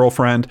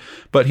ex-girlfriend,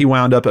 but he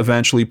wound up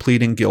eventually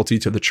pleading guilty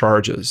to the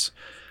charges.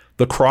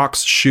 The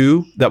Crocs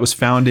shoe that was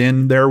found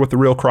in there with the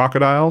real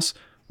crocodiles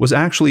was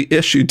actually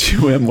issued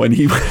to him when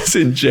he was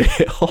in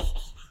jail.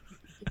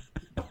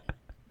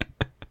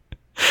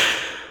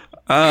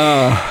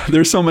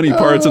 There's so many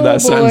parts of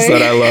that sentence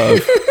that I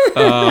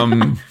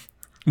love.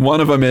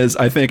 One of them is,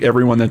 I think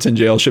everyone that's in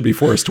jail should be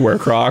forced to wear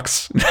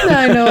Crocs.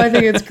 I know, I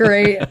think it's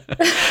great.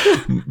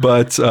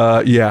 But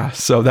yeah,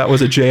 so that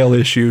was a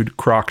jail-issued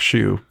Croc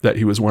shoe that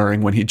he was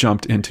wearing when he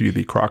jumped into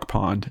the croc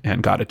pond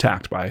and got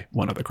attacked by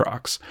one of the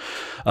crocs.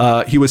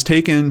 He was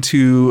taken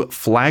to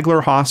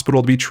Flagler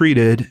Hospital to be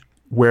treated,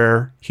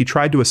 where he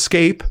tried to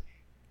escape,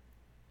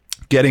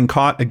 getting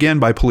caught again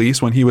by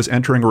police when he was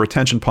entering a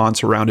retention pond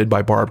surrounded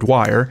by barbed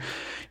wire.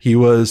 He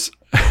was...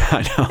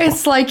 I know.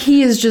 It's like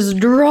he is just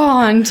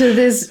drawn to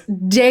this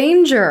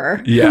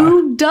danger. Yeah.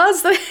 Who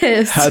does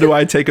this? How do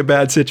I take a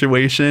bad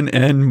situation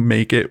and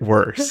make it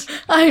worse?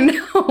 I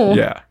know.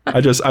 Yeah.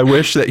 I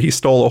wish that he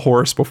stole a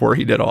horse before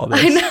he did all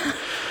this. I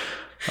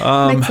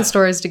know. Mix the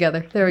stories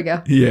together. There we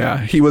go. Yeah.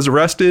 He was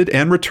arrested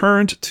and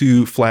returned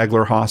to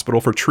Flagler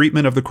Hospital for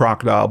treatment of the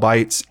crocodile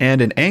bites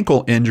and an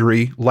ankle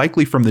injury,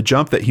 likely from the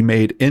jump that he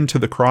made into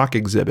the croc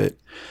exhibit.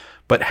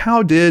 But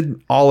how did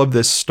all of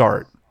this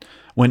start?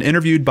 When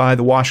interviewed by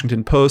the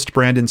Washington Post,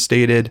 Brandon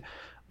stated,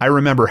 "I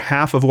remember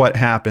half of what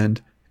happened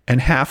and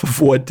half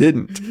of what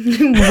didn't."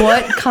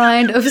 What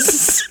kind of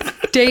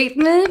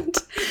statement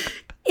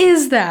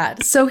is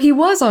that? So he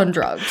was on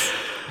drugs.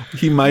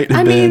 He might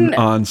have been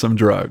on some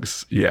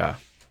drugs. Yeah.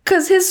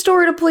 Because his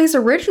story to police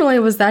originally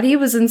was that he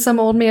was in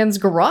some old man's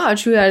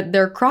garage who had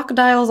their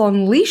crocodiles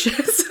on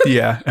leashes.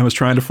 Yeah, and was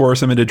trying to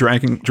force him into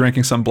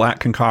drinking some black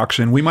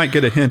concoction. We might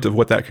get a hint of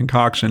what that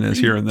concoction is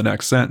here in the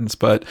next sentence,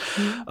 but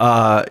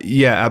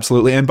yeah,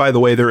 absolutely. And by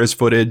the way, there is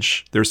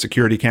footage, there's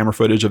security camera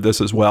footage of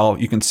this as well.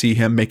 You can see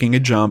him making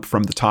a jump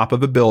from the top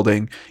of a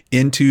building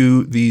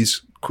into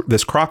this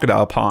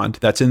crocodile pond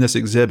that's in this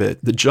exhibit.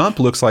 The jump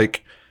looks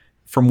like,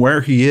 from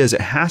where he is,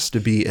 it has to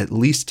be at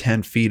least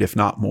 10 feet, if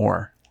not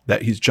more,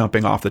 that he's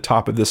jumping off the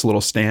top of this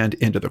little stand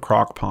into the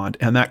croc pond.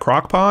 And that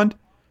croc pond,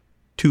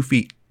 2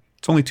 feet.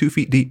 It's only 2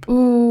 feet deep.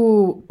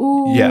 Ooh.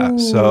 Yeah,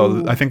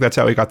 so I think that's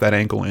how he got that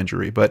ankle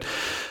injury. But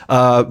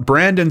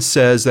Brandon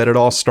says that it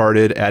all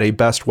started at a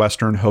Best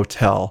Western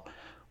hotel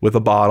with a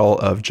bottle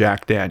of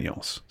Jack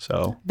Daniels.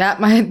 So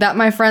that,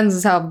 my friends,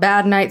 is how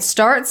bad night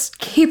starts.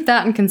 Keep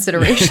that in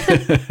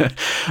consideration.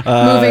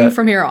 Moving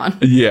from here on.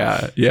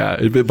 Yeah.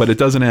 But it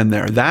doesn't end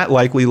there. That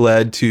likely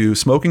led to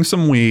smoking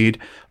some weed,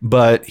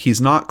 but he's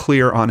not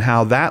clear on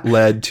how that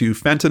led to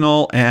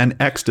fentanyl and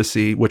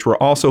ecstasy, which were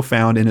also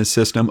found in his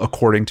system,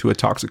 according to a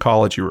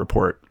toxicology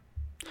report.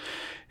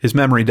 His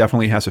memory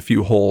definitely has a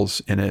few holes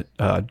in it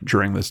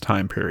during this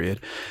time period.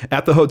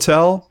 At the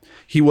hotel,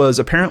 he was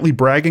apparently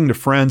bragging to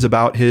friends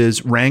about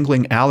his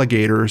wrangling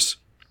alligators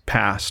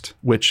past,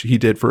 which he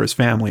did for his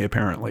family,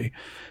 apparently.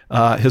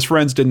 His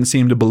friends didn't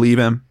seem to believe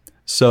him,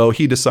 so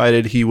he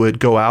decided he would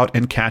go out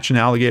and catch an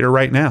alligator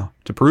right now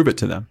to prove it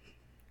to them.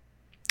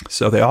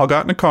 So they all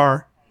got in a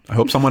car. I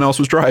hope someone else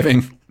was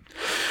driving.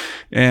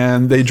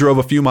 And they drove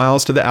a few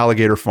miles to the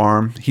alligator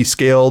farm. He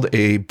scaled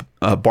a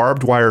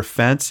barbed wire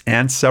fence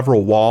and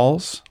several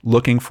walls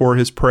looking for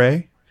his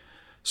prey.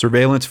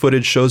 Surveillance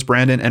footage shows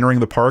Brandon entering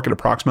the park at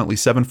approximately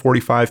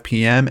 7:45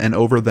 p.m. and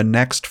over the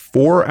next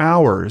 4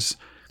 hours,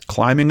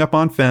 climbing up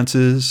on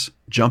fences,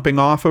 jumping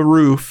off a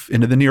roof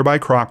into the nearby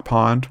croc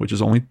pond, which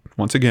is only,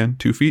 once again,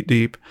 2 feet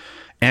deep,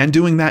 and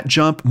doing that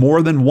jump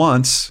more than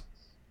once.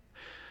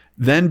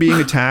 Then being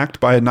attacked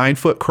by a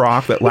 9-foot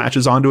croc that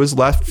latches onto his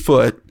left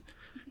foot,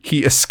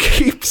 he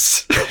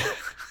escapes.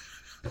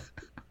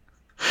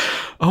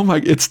 Oh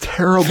my, it's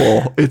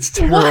terrible. It's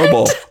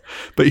terrible. What?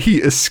 But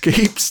he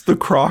escapes the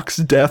croc's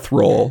death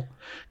roll,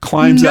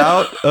 climbs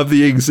out of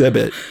the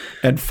exhibit,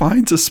 and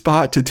finds a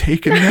spot to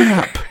take a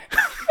nap.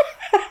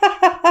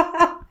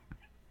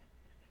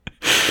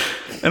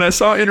 And I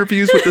saw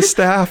interviews with the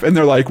staff, and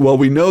they're like, well,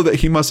 we know that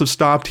he must have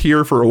stopped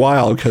here for a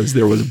while because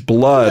there was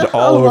blood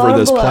all over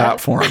this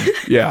platform.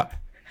 Yeah.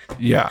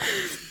 Yeah.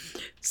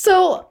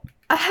 So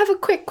I have a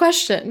quick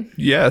question.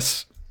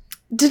 Yes.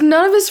 Did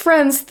none of his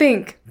friends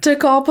think to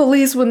call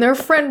police when their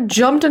friend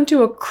jumped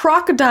into a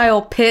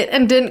crocodile pit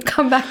and didn't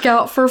come back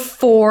out for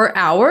 4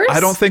 hours? I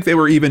don't think they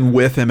were even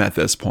with him at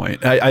this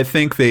point. I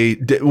think they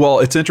did. Well,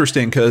 it's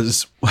interesting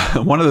because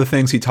one of the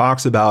things he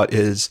talks about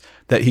is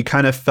that he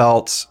kind of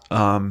felt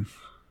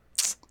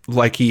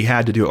like he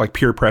had to do it, like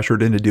peer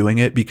pressured into doing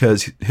it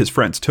because his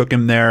friends took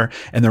him there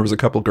and there was a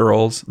couple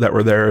girls that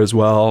were there as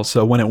well.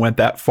 So when it went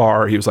that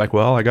far, he was like,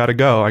 well, I got to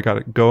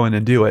go in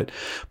and do it.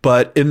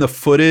 But in the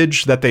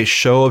footage that they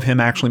show of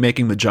him actually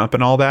making the jump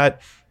and all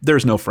that,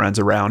 there's no friends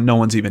around. No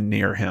one's even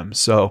near him.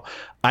 So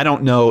I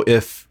don't know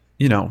if,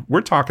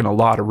 we're talking a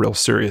lot of real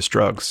serious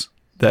drugs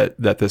that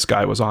this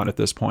guy was on at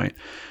this point.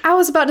 I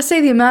was about to say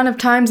the amount of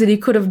times that he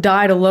could have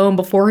died alone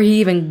before he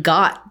even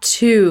got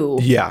to.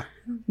 Yeah.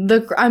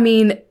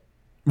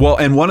 Well,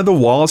 and one of the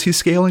walls he's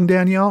scaling,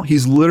 Danielle,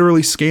 he's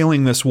literally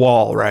scaling this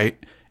wall, right?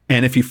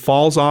 And if he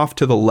falls off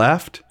to the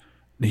left,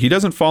 he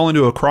doesn't fall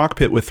into a croc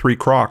pit with 3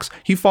 crocs.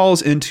 He falls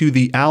into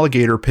the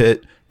alligator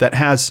pit that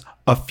has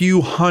a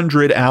few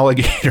hundred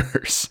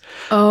alligators.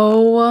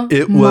 Oh,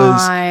 it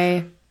was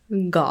my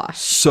gosh.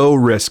 So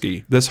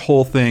risky. This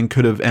whole thing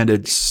could have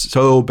ended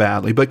so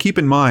badly. But keep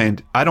in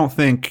mind, I don't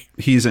think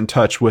he's in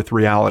touch with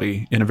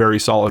reality in a very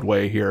solid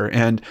way here.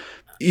 And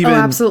even,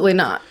 absolutely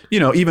not.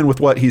 Even with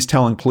what he's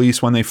telling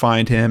police when they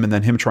find him and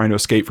then him trying to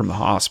escape from the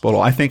hospital,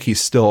 I think he's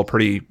still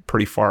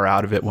pretty far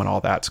out of it when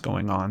all that's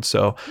going on.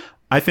 So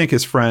I think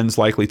his friends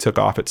likely took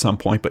off at some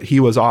point, but he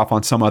was off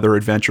on some other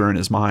adventure in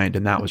his mind.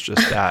 And that was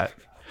just that.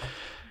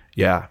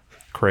 Yeah.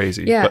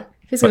 Crazy. Yeah.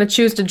 He's going to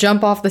choose to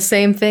jump off the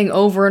same thing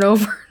over and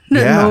over and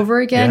over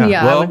again.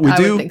 Yeah, well, I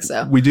would think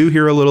so. We do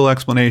hear a little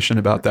explanation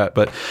about that.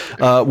 But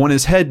when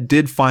his head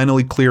did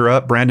finally clear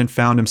up, Brandon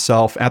found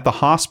himself at the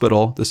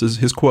hospital. This is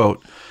his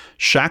quote,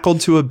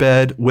 shackled to a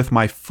bed with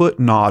my foot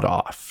gnawed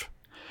off.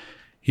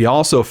 He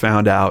also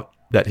found out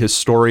that his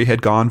story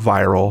had gone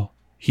viral.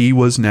 He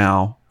was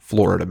now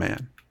Florida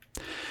Man.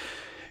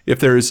 If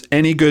there's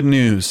any good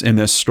news in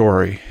this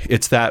story,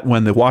 it's that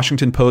when the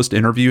Washington Post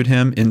interviewed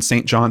him in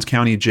St. Johns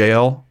County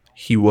Jail,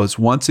 he was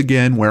once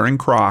again wearing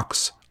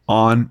Crocs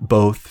on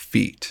both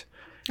feet.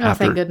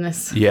 Thank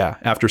goodness. Yeah.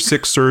 After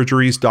 6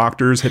 surgeries,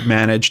 doctors had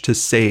managed to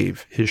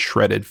save his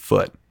shredded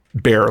foot.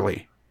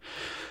 Barely.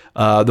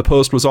 The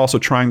Post was also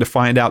trying to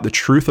find out the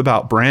truth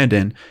about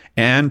Brandon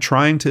and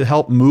trying to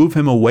help move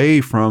him away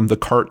from the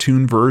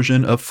cartoon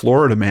version of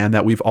Florida Man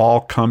that we've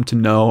all come to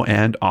know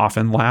and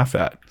often laugh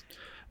at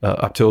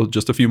up till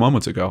just a few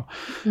moments ago.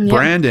 Yep.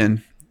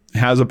 Brandon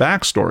has a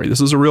backstory.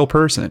 This is a real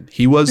person.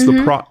 He was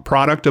the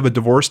product of a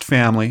divorced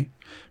family,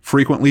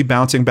 frequently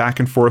bouncing back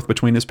and forth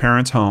between his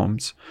parents'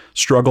 homes,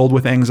 struggled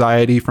with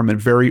anxiety from a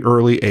very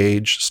early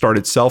age,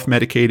 started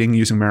self-medicating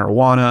using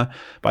marijuana.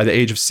 By the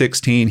age of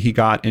 16, he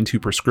got into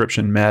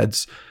prescription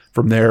meds.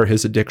 From there,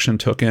 his addiction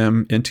took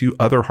him into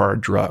other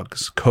hard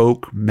drugs,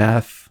 coke,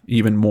 meth,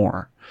 even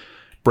more.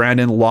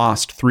 Brandon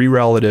lost 3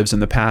 relatives in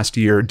the past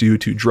year due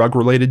to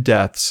drug-related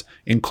deaths,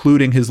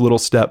 including his little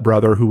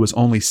stepbrother, who was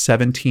only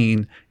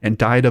 17 and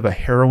died of a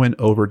heroin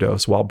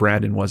overdose while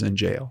Brandon was in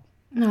jail.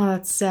 Oh,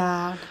 that's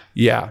sad.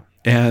 Yeah.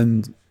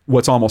 And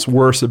what's almost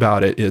worse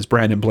about it is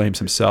Brandon blames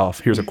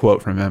himself. Here's a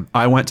quote from him.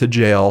 I went to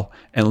jail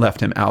and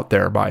left him out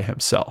there by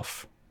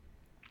himself.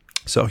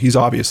 So he's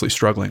obviously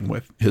struggling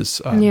with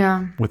his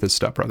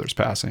stepbrother's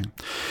passing.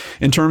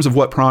 In terms of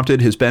what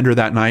prompted his bender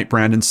that night,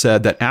 Brandon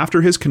said that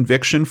after his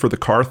conviction for the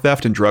car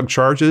theft and drug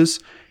charges,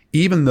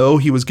 even though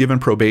he was given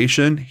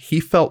probation, he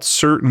felt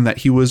certain that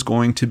he was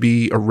going to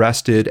be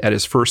arrested at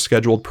his first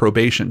scheduled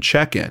probation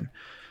check-in.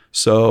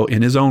 So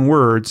in his own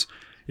words,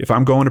 if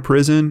I'm going to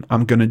prison,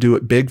 I'm going to do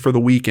it big for the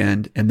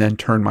weekend and then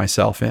turn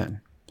myself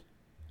in.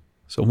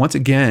 So once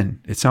again,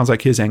 it sounds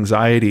like his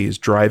anxiety is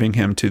driving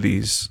him to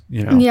these,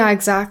 Yeah,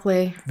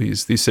 exactly.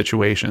 These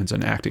situations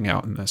and acting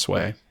out in this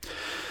way.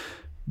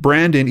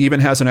 Brandon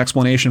even has an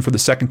explanation for the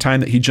second time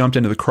that he jumped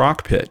into the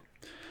croc pit.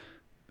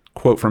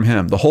 Quote from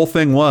him, the whole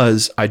thing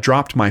was, I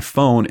dropped my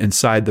phone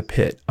inside the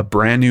pit, a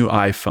brand new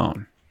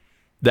iPhone.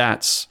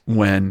 That's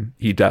when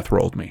he death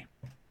rolled me.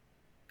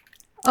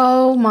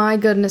 Oh my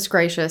goodness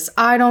gracious.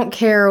 I don't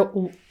care.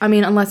 I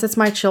mean, unless it's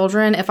my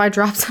children, if I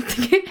drop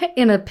something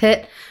in a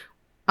pit,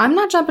 I'm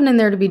not jumping in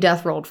there to be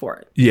death rolled for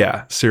it.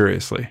 Yeah,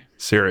 seriously.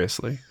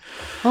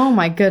 Oh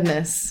my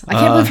goodness. I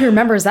can't believe he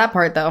remembers that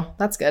part though.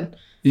 That's good.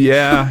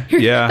 Yeah,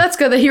 yeah. That's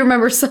good that he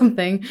remembers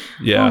something.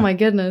 Yeah. Oh my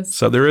goodness.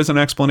 So there is an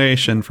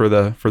explanation for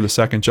the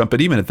second jump,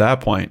 but even at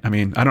that point, I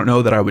mean, I don't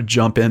know that I would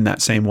jump in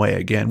that same way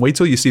again. Wait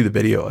till you see the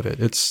video of it.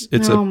 It's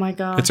oh my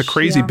gosh, it's a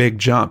crazy big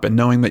jump, and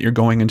knowing that you're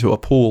going into a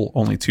pool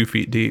only 2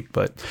 feet deep.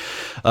 But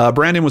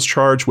Brandon was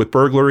charged with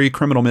burglary,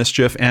 criminal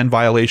mischief, and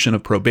violation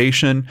of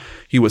probation.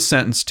 He was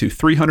sentenced to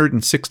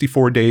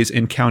 364 days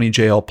in county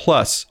jail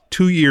plus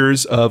 2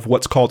 years of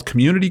what's called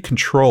community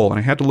control. And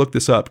I had to look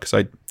this up because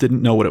I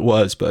didn't know what it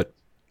was, but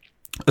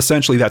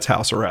essentially that's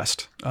house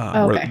arrest,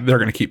 where they're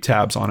going to keep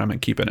tabs on him and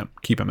keep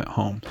him at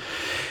home.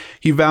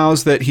 He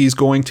vows that he's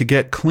going to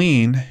get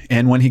clean,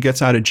 and when he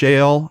gets out of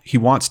jail, he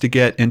wants to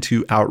get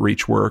into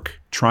outreach work,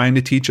 trying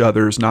to teach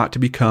others not to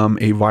become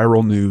a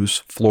viral news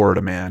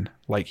Florida man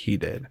like he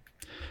did.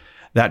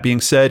 That being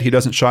said, he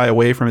doesn't shy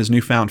away from his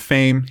newfound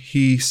fame.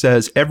 He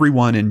says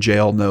everyone in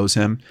jail knows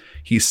him.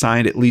 He's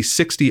signed at least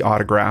 60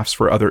 autographs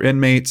for other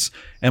inmates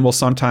and will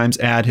sometimes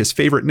add his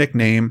favorite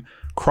nickname,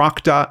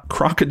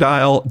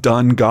 Crocodile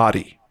Dun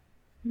Gotti.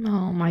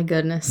 Oh my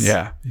goodness.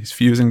 Yeah, he's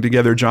fusing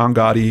together John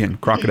Gotti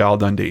and Crocodile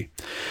Dundee.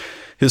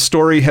 His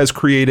story has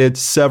created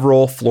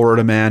several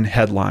Florida Man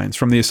headlines.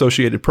 From the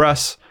Associated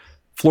Press,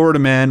 Florida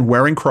man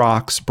wearing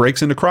Crocs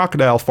breaks into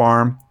crocodile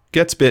farm,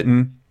 gets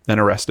bitten, then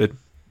arrested.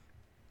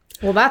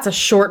 Well, that's a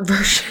short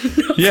version.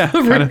 Yeah,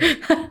 kind of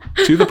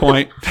to the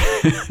point.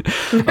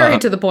 Very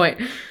to the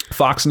point.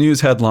 Fox News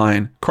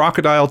headline,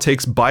 crocodile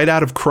takes bite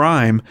out of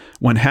crime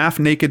when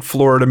half-naked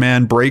Florida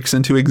man breaks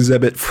into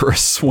exhibit for a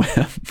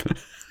swim.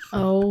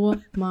 Oh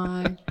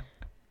my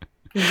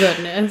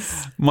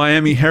goodness.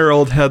 Miami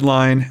Herald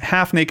headline,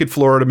 half-naked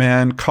Florida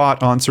man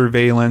caught on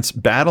surveillance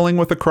battling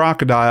with a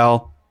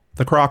crocodile.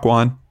 The croc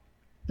won.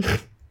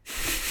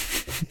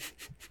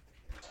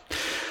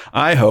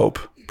 I hope,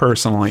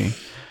 personally,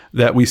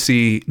 that we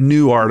see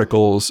new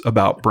articles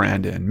about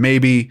Brandon.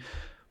 Maybe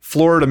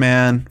Florida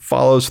man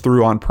follows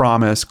through on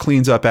promise,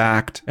 cleans up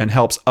act, and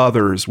helps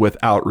others with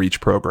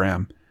outreach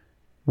program,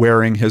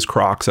 wearing his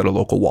Crocs at a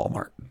local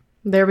Walmart.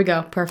 There we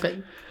go.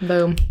 Perfect.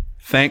 Boom.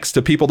 Thanks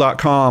to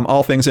People.com,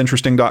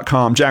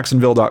 AllThingsInteresting.com,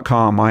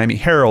 Jacksonville.com, Miami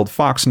Herald,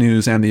 Fox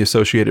News, and the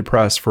Associated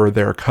Press for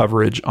their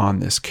coverage on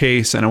this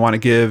case. And I want to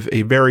give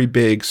a very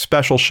big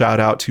special shout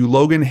out to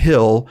Logan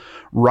Hill,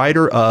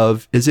 writer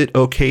of Is It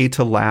Okay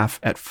to Laugh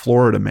at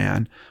Florida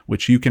Man,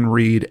 which you can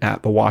read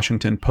at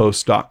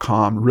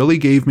thewashingtonpost.com. Really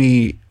gave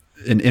me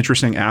an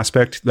interesting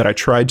aspect that I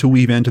tried to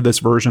weave into this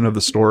version of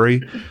the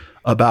story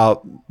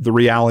about the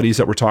realities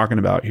that we're talking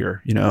about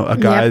here. You know, a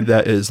guy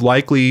that is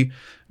likely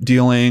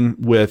dealing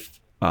with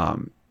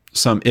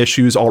some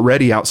issues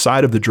already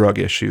outside of the drug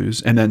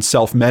issues, and then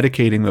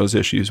self-medicating those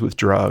issues with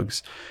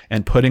drugs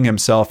and putting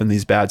himself in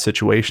these bad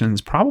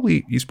situations.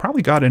 He's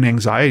probably got an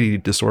anxiety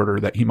disorder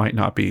that he might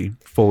not be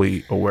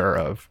fully aware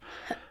of.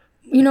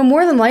 You know,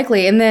 more than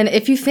likely. And then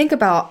if you think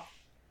about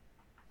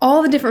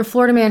all the different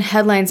Florida Man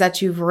headlines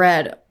that you've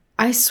read,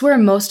 I swear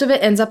most of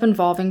it ends up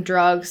involving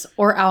drugs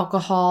or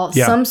alcohol,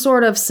 some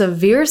sort of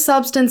severe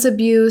substance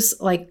abuse,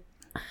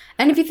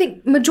 and if you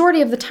think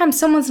majority of the time,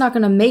 someone's not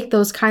going to make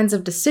those kinds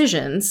of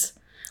decisions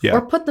or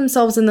put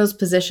themselves in those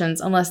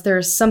positions unless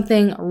there's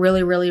something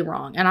really, really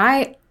wrong. And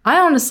I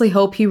honestly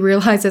hope he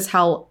realizes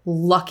how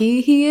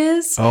lucky he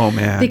is. Oh,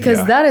 man.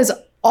 Because that is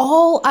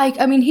all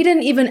I mean, he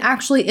didn't even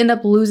actually end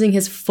up losing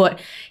his foot.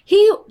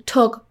 He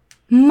took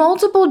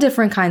multiple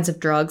different kinds of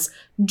drugs,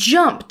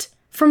 jumped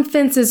from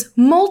fences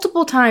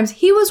multiple times.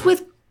 He was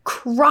with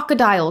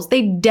crocodiles.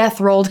 They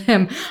death rolled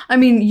him. I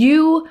mean,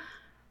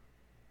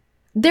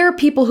 there are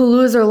people who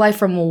lose their life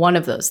from one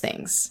of those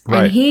things.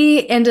 Right. And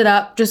he ended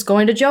up just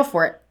going to jail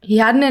for it. He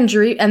had an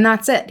injury and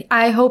that's it.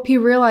 I hope he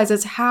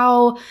realizes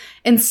how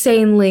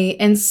insanely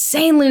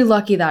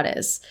lucky that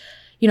is.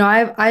 You know,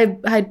 I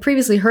had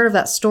previously heard of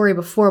that story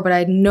before, but I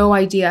had no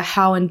idea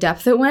how in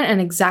depth it went and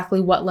exactly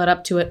what led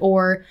up to it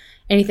or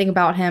anything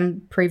about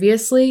him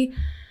previously.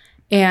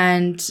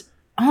 And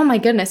oh my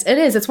goodness, it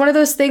is. It's one of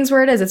those things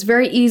where it is. It's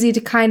very easy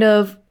to kind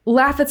of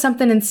laugh at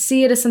something and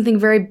see it as something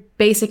very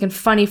basic and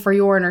funny for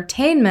your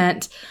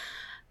entertainment.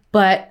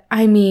 But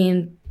I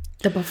mean,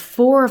 the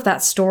before of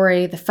that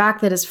story, the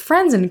fact that his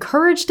friends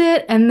encouraged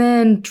it and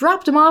then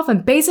dropped him off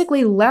and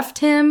basically left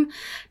him.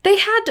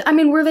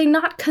 Were they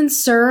not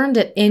concerned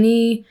at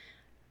any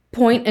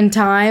point in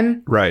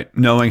time? Right.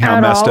 Knowing how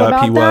messed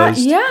up he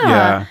was.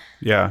 Yeah.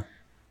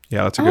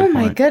 Yeah, that's a good point.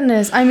 Oh my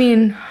goodness. I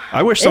mean,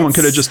 I wish someone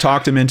could have just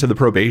talked him into the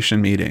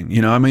probation meeting. You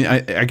know, I mean,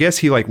 I guess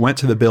he went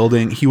to the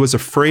building. He was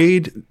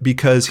afraid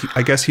because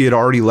I guess he had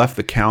already left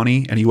the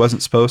county and he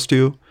wasn't supposed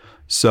to.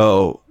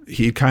 So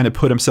he kind of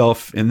put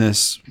himself in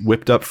this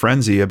whipped up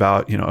frenzy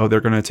about, they're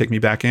going to take me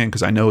back in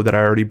because I know that I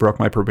already broke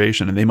my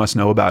probation and they must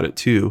know about it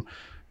too.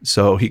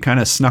 So he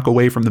kind of snuck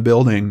away from the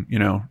building,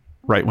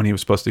 right when he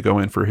was supposed to go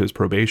in for his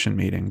probation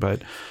meeting.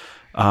 But,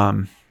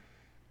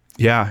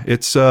 yeah,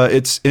 it's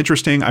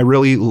interesting. I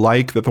really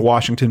like that the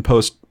Washington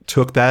Post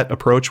took that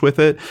approach with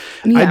it.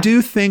 Yeah. I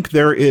do think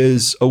there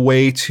is a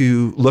way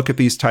to look at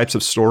these types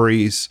of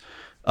stories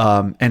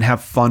and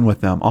have fun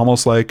with them,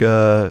 almost like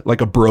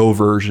a bro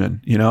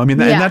version, you know? I mean,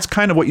 and that's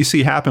kind of what you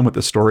see happen with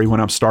the story when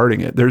I'm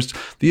starting it.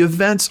 The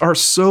events are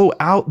so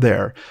out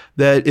there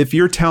that if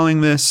you're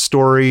telling this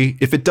story,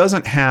 if it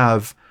doesn't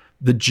have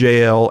the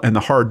jail and the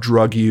hard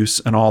drug use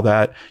and all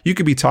that, you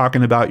could be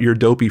talking about your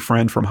dopey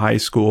friend from high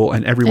school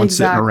and everyone's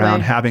sitting around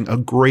having a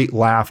great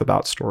laugh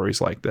about stories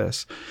like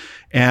this.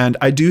 And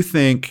I do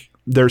think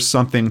there's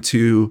something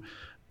to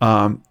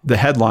the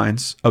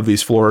headlines of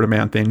these Florida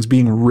Man things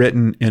being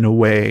written in a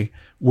way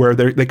where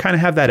they kind of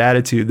have that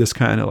attitude, this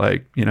kind of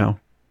like, you know,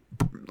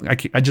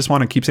 I just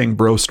want to keep saying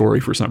bro story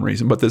for some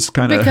reason, but this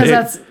kind of,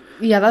 because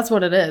that's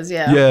what it is.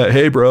 Yeah. Yeah.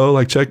 Hey bro,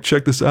 like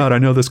check this out. I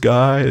know this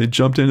guy. He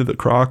jumped into the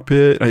crock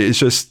pit. It's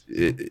just,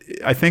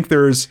 I think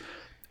there's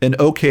an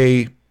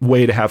okay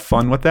way to have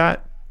fun with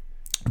that.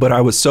 But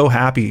I was so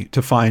happy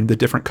to find the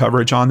different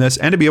coverage on this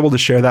and to be able to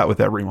share that with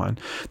everyone.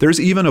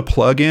 There's even a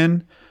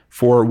plugin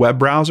for web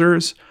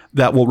browsers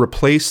that will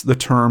replace the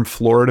term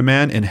Florida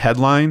Man in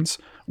headlines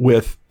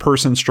with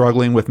person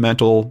struggling with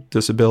mental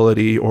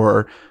disability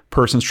or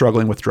person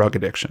struggling with drug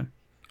addiction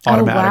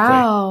automatically.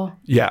 Oh, wow.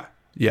 Yeah.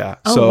 Yeah.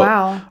 Oh, so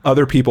wow.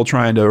 Other people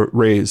trying to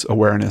raise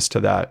awareness to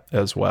that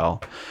as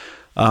well.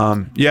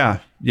 Yeah.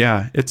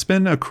 It's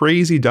been a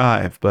crazy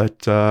dive,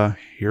 but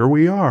here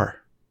we are.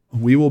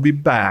 We will be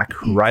back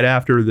right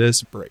after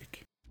this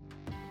break.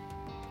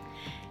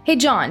 Hey,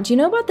 John, do you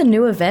know about the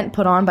new event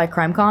put on by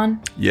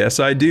CrimeCon? Yes,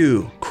 I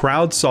do.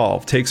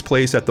 CrowdSolve takes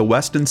place at the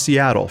Westin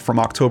Seattle from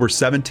October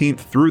 17th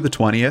through the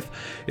 20th.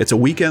 It's a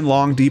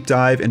weekend-long deep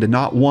dive into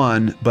not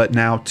one, but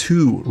now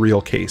two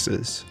real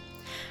cases.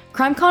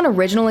 CrimeCon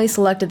originally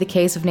selected the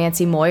case of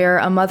Nancy Moyer,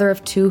 a mother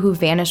of two who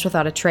vanished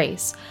without a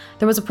trace.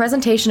 There was a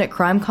presentation at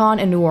CrimeCon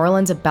in New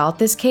Orleans about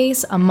this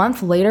case. A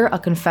month later, a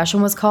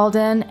confession was called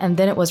in, and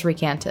then it was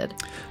recanted.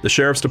 The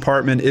Sheriff's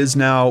Department is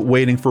now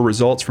waiting for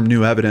results from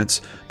new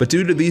evidence, but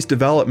due to these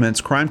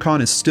developments,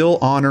 CrimeCon is still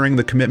honoring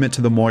the commitment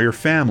to the Moyer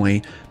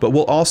family, but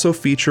will also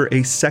feature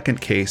a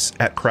second case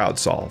at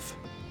CrowdSolve.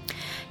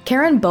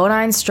 Karen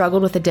Bodine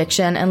struggled with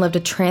addiction and lived a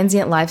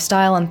transient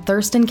lifestyle in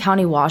Thurston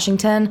County,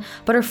 Washington,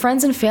 but her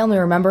friends and family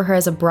remember her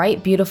as a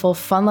bright, beautiful,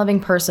 fun-loving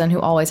person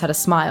who always had a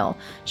smile.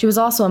 She was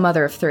also a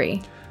mother of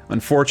three.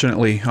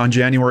 Unfortunately, on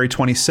January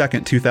 22,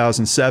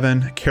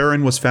 2007,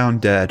 Karen was found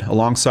dead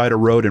alongside a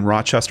road in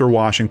Rochester,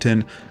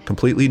 Washington,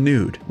 completely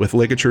nude, with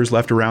ligatures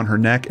left around her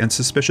neck and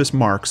suspicious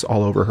marks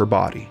all over her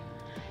body.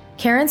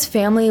 Karen's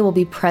family will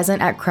be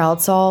present at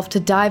CrowdSolve to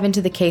dive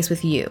into the case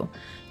with you.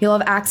 You'll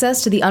have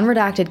access to the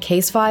unredacted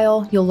case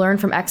file, you'll learn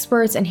from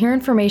experts, and hear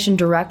information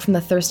direct from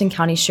the Thurston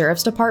County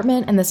Sheriff's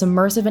Department in this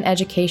immersive and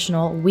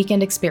educational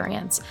weekend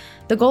experience.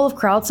 The goal of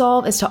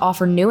CrowdSolve is to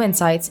offer new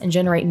insights and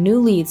generate new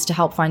leads to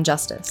help find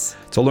justice.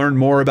 To learn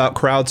more about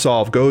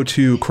CrowdSolve, go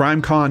to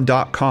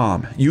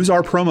crimecon.com. Use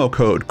our promo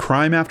code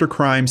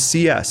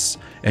CrimeAfterCrimeCS,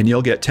 and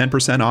you'll get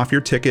 10% off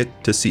your ticket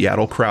to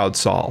Seattle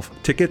CrowdSolve.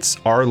 Tickets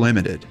are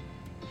limited.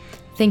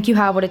 Think you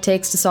have what it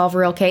takes to solve a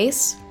real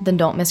case? Then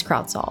don't miss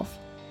CrowdSolve.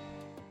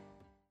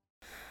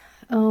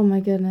 Oh my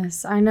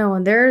goodness. I know.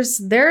 And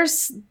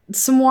there's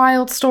some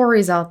wild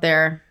stories out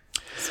there.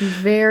 Some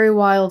very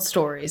wild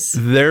stories.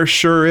 There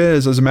sure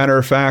is. As a matter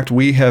of fact,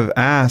 we have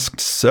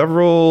asked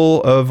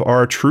several of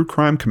our true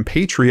crime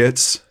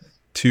compatriots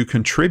to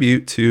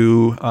contribute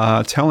to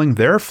telling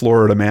their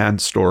Florida Man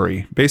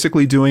story.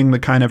 Basically doing the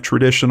kind of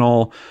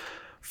traditional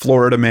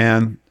Florida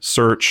Man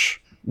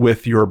search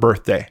with your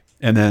birthday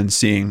and then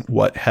seeing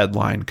what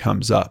headline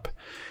comes up.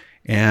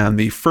 And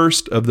the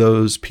first of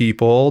those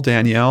people,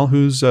 Danielle,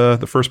 who's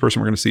the first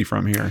person we're going to see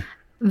from here?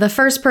 The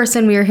first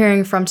person we are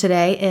hearing from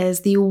today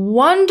is the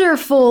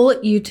wonderful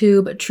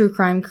YouTube true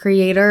crime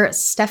creator,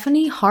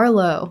 Stephanie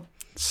Harlow.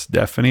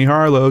 Stephanie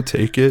Harlow,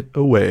 take it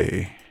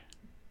away.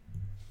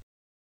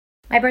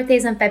 My birthday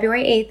is on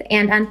February 8th,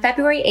 and on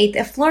February 8th,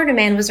 a Florida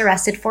man was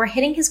arrested for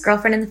hitting his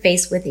girlfriend in the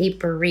face with a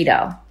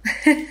burrito.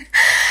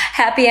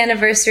 Happy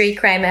anniversary,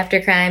 Crime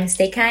After Crime.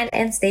 Stay kind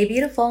and stay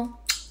beautiful.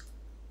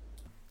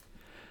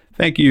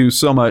 Thank you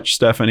so much,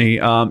 Stephanie.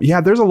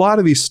 Yeah, there's a lot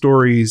of these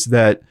stories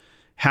that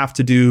have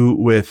to do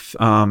with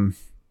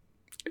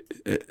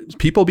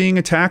people being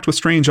attacked with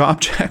strange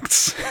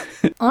objects.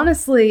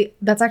 Honestly,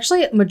 that's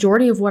actually a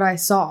majority of what I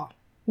saw.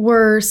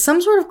 Were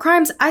some sort of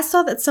crimes. I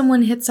saw that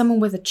someone hit someone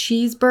with a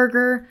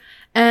cheeseburger,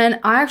 and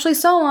I actually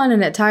saw one,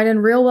 and it tied in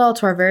real well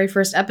to our very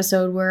first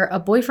episode where a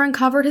boyfriend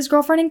covered his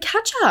girlfriend in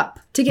ketchup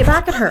to get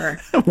back at her.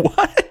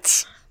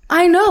 What?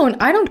 I know,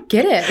 and I don't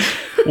get it.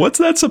 What's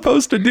that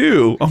supposed to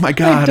do? Oh my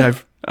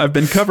God, I've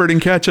been covered in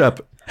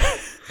ketchup.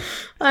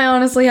 I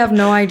honestly have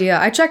no idea.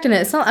 I checked in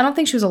it. It's not. I don't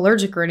think she was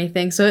allergic or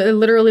anything. So it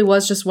literally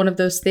was just one of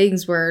those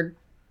things where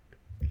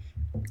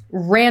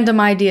random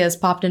ideas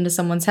popped into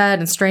someone's head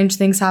and strange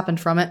things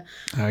happened from it.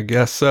 I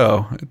guess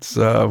so. It's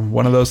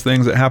one of those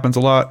things that happens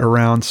a lot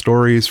around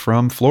stories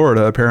from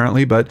Florida,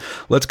 apparently. But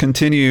let's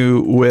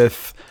continue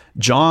with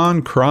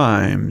John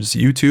Crimes,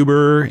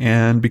 YouTuber,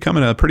 and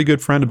becoming a pretty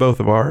good friend of both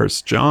of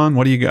ours. John,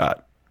 what do you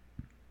got?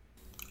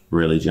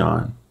 Really,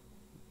 John?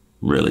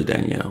 Really,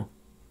 Danielle?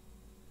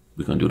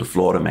 We're going to do the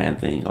Florida Man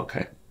thing?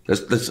 Okay.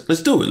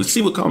 Let's do it. Let's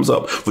see what comes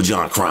up for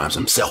John Crimes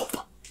himself.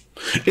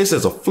 It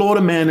says a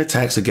Florida man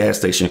attacks a gas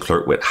station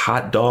clerk with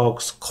hot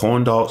dogs,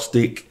 corn dog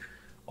stick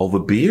over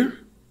beer.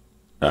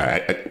 All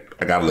right,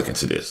 I gotta look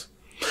into this.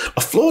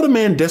 A Florida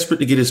man desperate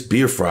to get his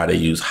beer Friday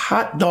used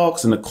hot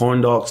dogs and a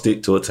corn dog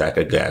stick to attack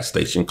a gas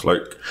station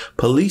clerk,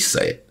 police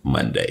said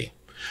Monday.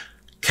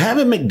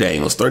 Kevin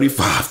McDaniels,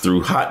 35,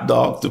 threw hot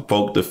dogs to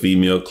poke the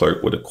female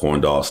clerk with a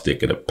corn dog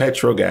stick at a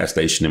petrol gas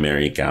station in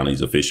Marion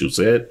County's officials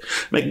said.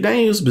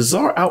 McDaniels'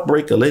 bizarre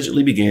outbreak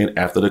allegedly began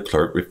after the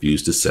clerk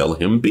refused to sell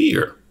him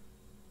beer.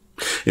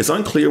 It's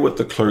unclear what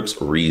the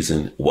clerk's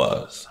reason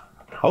was.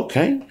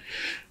 Okay.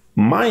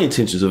 My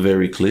intentions are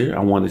very clear. I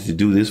wanted to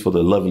do this for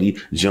the lovely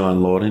John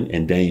Lorden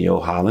and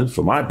Danielle Holland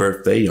for my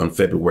birthday on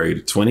February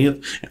the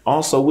 20th, and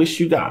also wish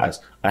you guys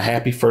a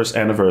happy first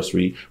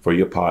anniversary for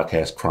your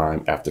podcast,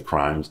 Crime After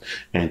Crimes.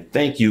 And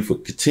thank you for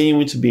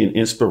continuing to be an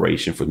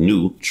inspiration for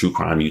new true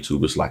crime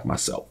YouTubers like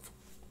myself.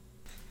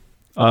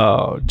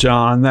 Oh,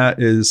 John,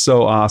 that is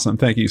so awesome.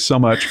 Thank you so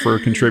much for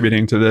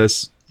contributing to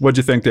this. What'd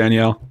you think,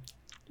 Danielle?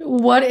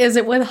 What is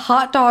it with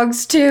hot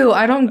dogs too?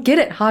 I don't get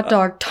it. Hot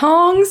dog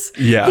tongs?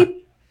 Yeah.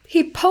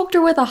 He poked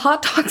her with a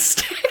hot dog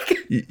stick.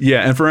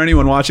 Yeah, and for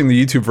anyone watching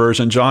the YouTube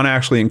version, John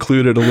actually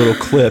included a little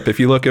clip. If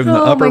you look in the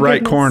upper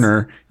right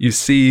corner, you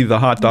see the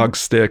hot dog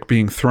stick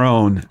being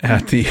thrown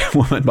at the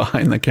woman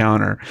behind the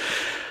counter.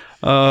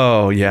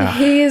 Oh,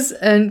 yeah.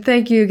 And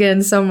thank you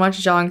again so much,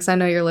 John, because I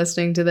know you're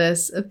listening to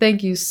this.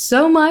 Thank you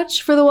so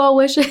much for the well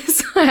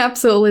wishes. I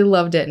absolutely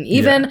loved it. And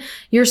even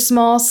your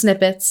small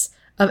snippets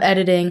of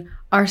editing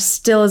are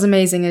still as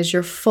amazing as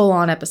your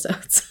full-on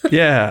episodes.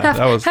 Yeah,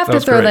 have to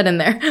throw that in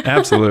there.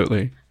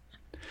 Absolutely.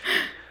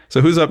 So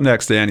who's up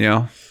next,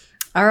 Danielle?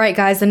 All right,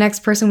 guys. The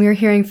next person we are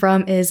hearing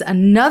from is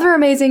another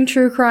amazing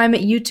true crime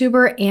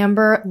YouTuber,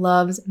 Amber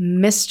Loves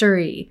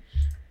Mystery.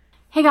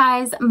 Hey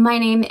guys, my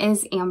name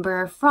is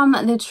Amber from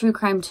the true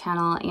crime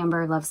channel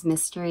Amber Loves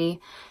Mystery,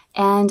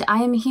 and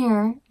I am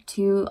here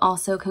to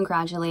also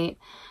congratulate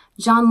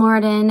John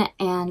Lorden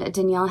and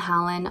Danielle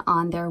Hallen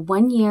on their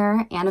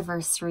 1-year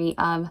anniversary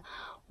of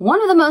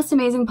one of the most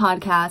amazing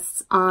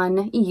podcasts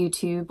on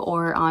YouTube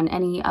or on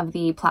any of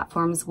the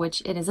platforms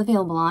which it is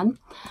available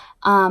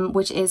on,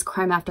 which is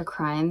Crime After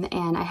Crime.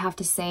 And I have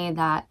to say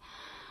that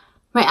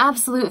my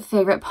absolute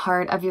favorite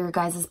part of your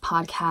guys'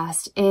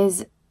 podcast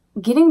is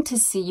getting to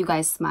see you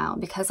guys smile,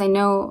 because I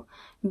know,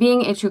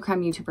 being a true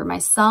crime YouTuber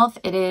myself,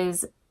 it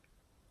is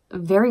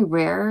very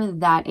rare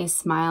that a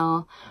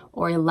smile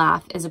or a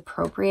laugh is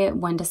appropriate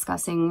when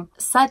discussing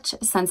such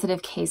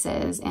sensitive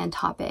cases and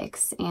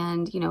topics.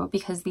 And,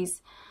 because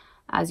these,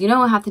 as you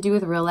know, have to do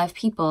with real life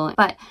people.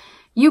 But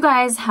you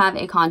guys have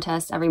a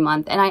contest every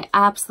month, and I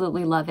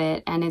absolutely love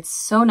it. And it's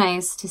so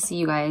nice to see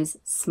you guys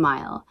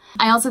smile.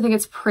 I also think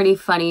it's pretty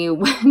funny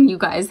when you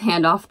guys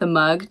hand off the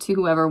mug to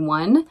whoever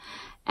won.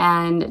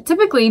 And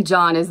typically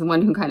John is the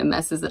one who kind of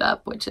messes it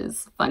up, which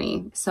is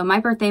funny. So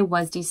my birthday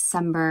was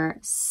December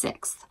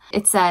 6th.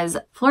 It says,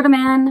 Florida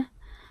man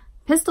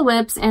pistol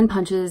whips and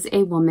punches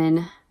a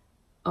woman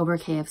over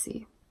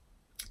KFC.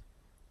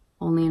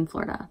 Only in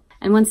Florida.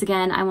 And once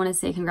again, I want to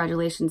say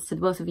congratulations to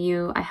both of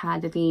you. I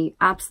had the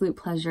absolute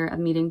pleasure of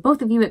meeting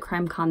both of you at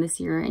CrimeCon this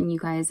year, and you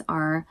guys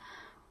are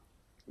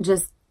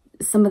just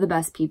some of the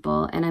best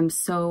people. And I'm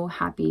so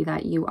happy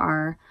that you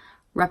are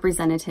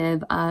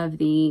representative of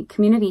the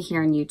community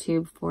here on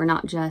YouTube for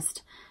not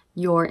just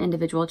your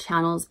individual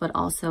channels, but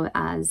also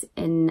as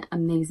an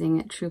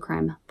amazing true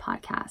crime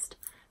podcast,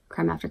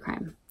 Crime After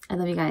Crime. I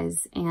love you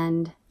guys,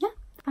 and yeah,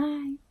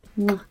 bye.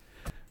 Mwah.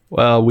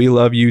 Well, we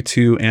love you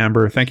too,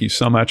 Amber. Thank you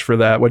so much for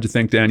that. What'd you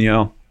think,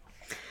 Danielle?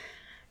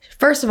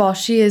 First of all,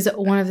 she is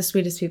one of the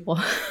sweetest people.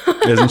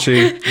 Isn't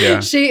she? Yeah.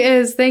 She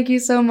is. Thank you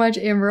so much,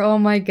 Amber. Oh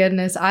my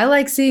goodness. I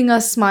like seeing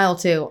us smile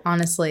too,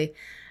 honestly.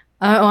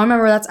 I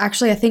remember that's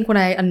actually, I think when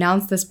I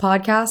announced this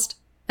podcast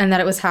and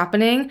that it was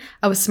happening,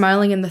 I was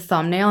smiling in the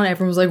thumbnail and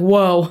everyone was like,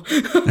 whoa,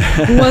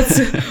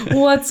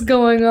 what's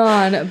going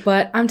on?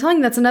 But I'm telling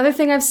you, that's another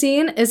thing I've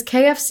seen is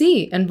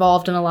KFC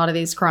involved in a lot of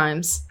these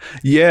crimes.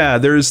 Yeah,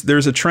 there's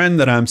a trend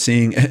that I'm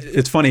seeing.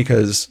 It's funny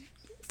because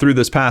through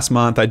this past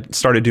month, I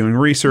started doing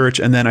research,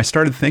 and then I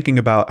started thinking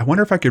about, I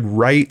wonder if I could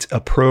write a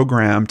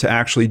program to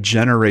actually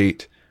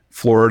generate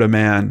Florida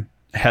Man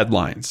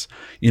headlines,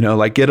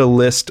 like get a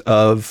list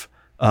of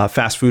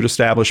fast food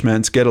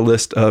establishments, get a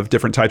list of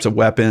different types of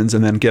weapons,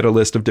 and then get a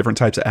list of different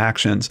types of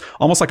actions,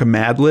 almost like a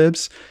Mad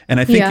Libs. And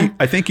I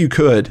think you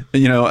could,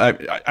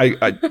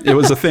 it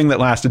was a thing that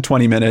lasted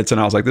 20 minutes and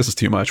I was like, this is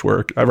too much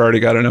work. I've already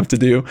got enough to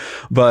do.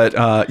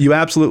 But you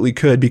absolutely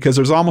could, because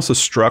there's almost a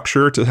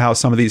structure to how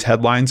some of these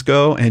headlines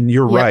go. And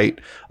you're right.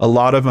 A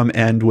lot of them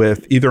end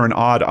with either an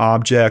odd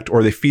object,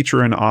 or they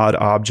feature an odd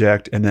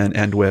object and then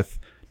end with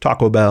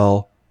Taco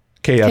Bell,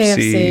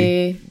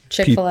 KFC,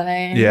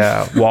 Chick-fil-A.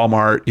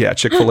 Walmart. Yeah,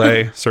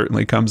 Chick-fil-A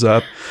certainly comes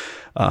up.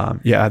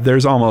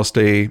 There's almost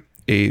a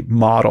a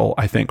model,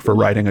 I think, for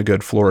writing a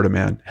good Florida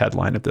Man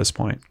headline at this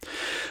point.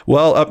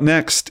 Well, up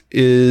next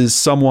is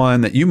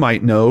someone that you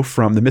might know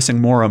from the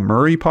Missing Maura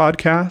Murray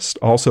podcast,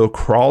 also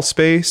Crawl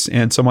Space,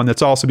 and someone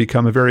that's also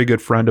become a very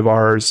good friend of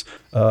ours.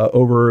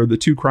 Over the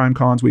 2 crime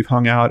cons we've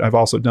hung out, I've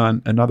also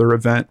done another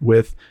event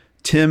with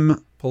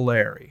Tim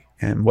Polari.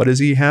 And what does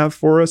he have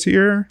for us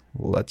here?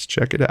 Let's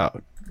check it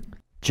out.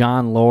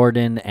 John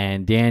Lorden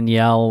and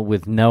Danielle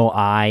with no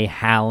I,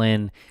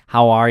 Hallen.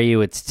 How are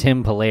you? It's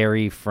Tim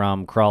Polari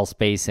from Crawl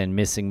Space and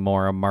Missing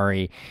Maura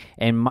Murray.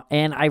 And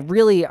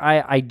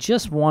I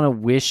just want to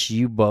wish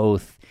you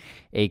both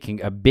a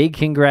big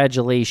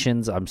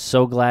congratulations. I'm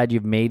so glad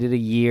you've made it a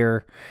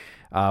year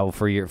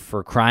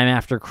for Crime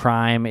After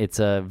Crime. It's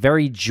a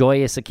very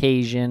joyous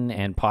occasion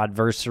and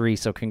podversary,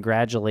 so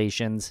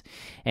congratulations.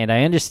 And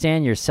I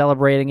understand you're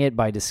celebrating it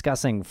by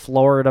discussing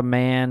Florida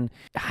Man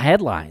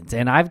headlines,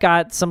 and I've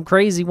got some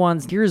crazy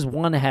ones. Here's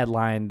one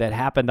headline that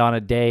happened on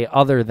a day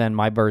other than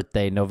my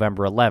birthday,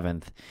 November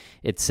 11th.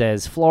 It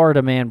says,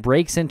 Florida Man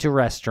breaks into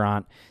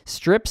restaurant,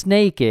 strips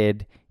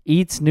naked,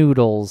 eats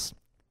noodles,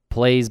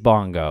 plays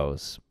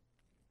bongos.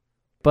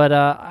 But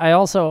I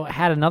also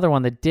had another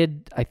one that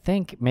did, I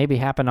think, maybe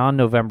happen on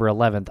November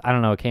 11th. I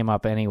don't know. It came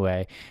up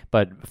anyway.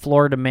 But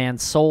Florida Man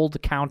sold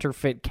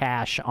counterfeit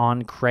cash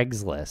on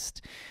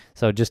Craigslist.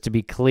 So just to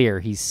be clear,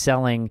 he's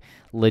selling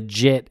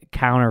legit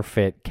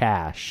counterfeit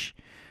cash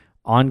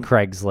on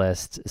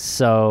Craigslist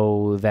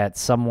so that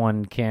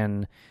someone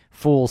can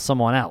fool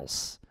someone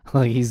else.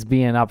 Like he's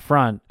being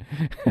upfront.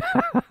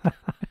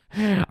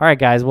 All right,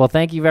 guys. Well,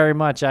 thank you very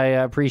much. I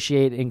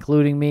appreciate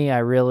including me. I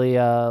really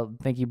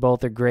think you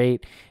both are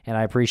great, and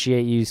I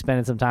appreciate you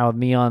spending some time with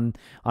me on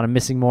a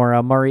Missing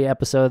Maura Murray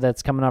episode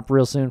that's coming up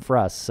real soon for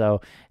us.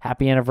 So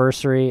happy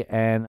anniversary,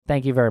 and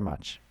thank you very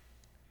much.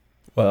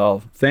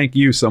 Well, thank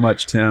you so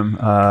much, Tim.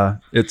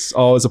 It's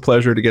always a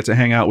pleasure to get to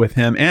hang out with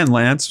him and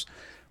Lance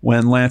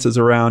when Lance is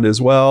around as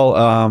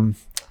well.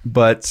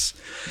 But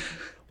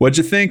what'd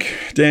you think,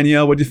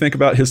 Danielle? What'd you think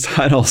about his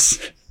titles?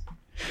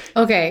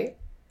 Okay.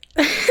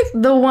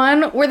 The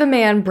one where the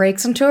man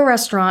breaks into a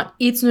restaurant,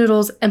 eats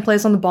noodles, and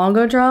plays on the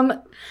bongo drum,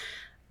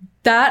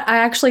 that I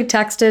actually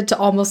texted to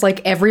almost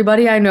like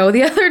everybody I know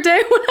the other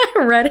day when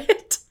I read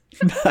it.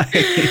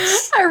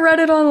 Nice. I read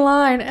it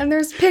online, and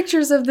there's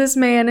pictures of this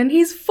man, and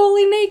he's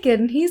fully naked,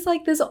 and he's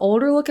like this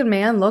older looking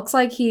man, looks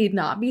like he'd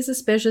not be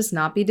suspicious,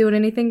 not be doing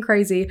anything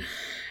crazy.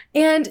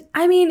 And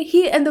I mean,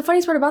 and the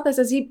funniest part about this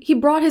is he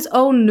brought his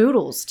own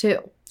noodles too.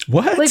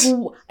 What? Like,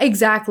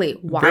 exactly.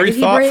 Very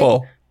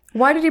thoughtful.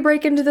 Why did he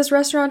break into this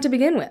restaurant to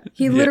begin with?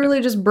 He literally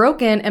just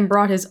broke in and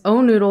brought his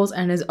own noodles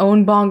and his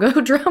own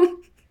bongo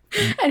drum.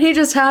 And he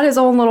just had his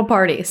own little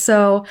party.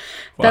 So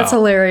that's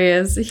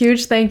hilarious.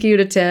 Huge thank you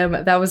to Tim.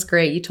 That was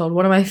great. You told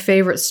one of my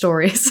favorite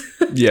stories.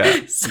 Yeah.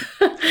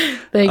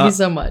 Thank you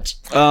so much.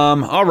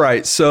 All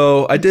right.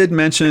 So I did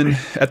mention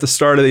at the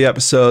start of the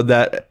episode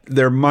that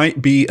there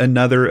might be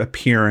another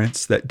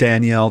appearance that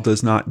Danielle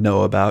does not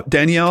know about.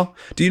 Danielle,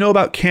 do you know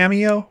about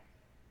Cameo?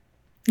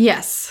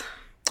 Yes.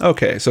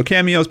 Okay, so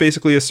Cameo is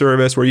basically a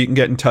service where you can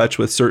get in touch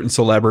with certain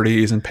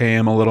celebrities and pay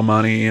them a little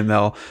money, and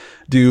they'll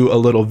do a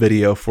little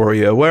video for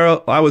you.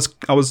 Well, I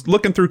was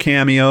looking through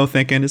Cameo,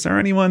 thinking, is there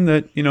anyone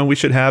that we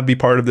should have be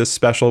part of this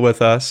special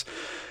with us?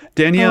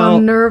 Danielle,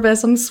 I'm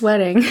nervous. I'm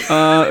sweating.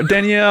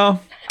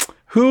 Danielle,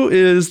 who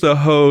is the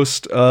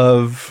host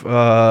of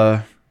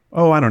I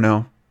don't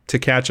know, To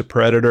Catch a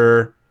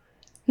Predator?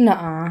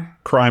 Nuh-uh.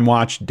 Crime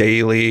Watch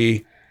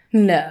Daily.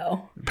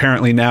 No.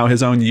 Apparently now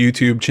his own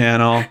YouTube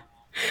channel.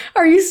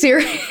 Are you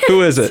serious?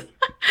 Who is it?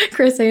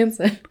 Chris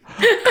Hansen.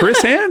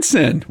 Chris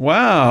Hansen.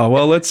 Wow.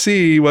 Well, let's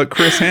see what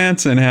Chris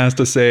Hansen has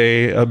to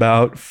say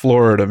about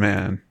Florida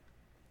Man.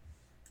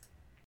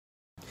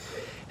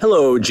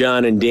 Hello,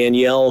 John and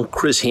Danielle.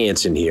 Chris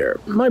Hansen here.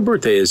 My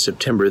birthday is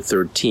September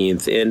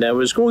 13th, and I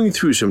was going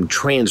through some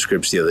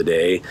transcripts the other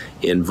day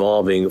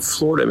involving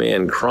Florida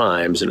Man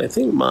crimes, and I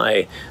think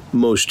my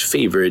most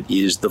favorite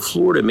is the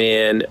Florida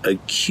Man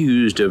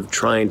accused of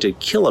trying to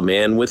kill a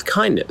man with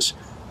kindness.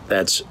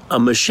 That's a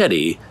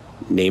machete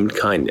named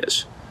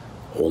Kindness,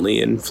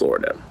 only in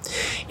Florida.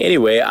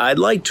 Anyway, I'd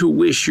like to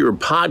wish your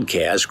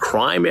podcast,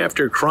 Crime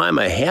After Crime,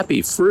 a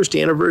happy first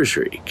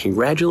anniversary.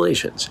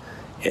 Congratulations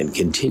and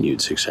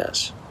continued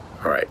success.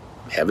 All right,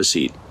 have a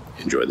seat.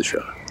 Enjoy the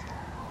show.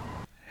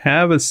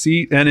 Have a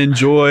seat and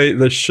enjoy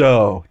the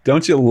show.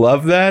 Don't you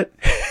love that?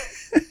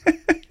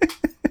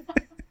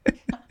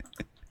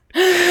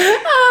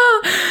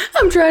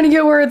 I'm trying to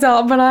get words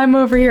out, but I'm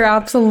over here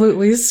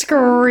absolutely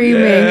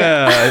screaming.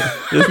 Yeah.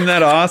 Isn't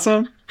that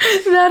awesome?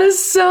 That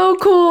is so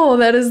cool.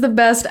 That is the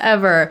best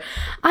ever.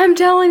 I'm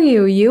telling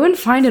you, you and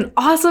finding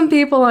awesome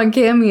people on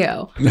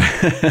Cameo.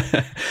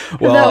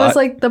 Well, that was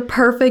like the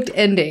perfect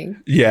ending.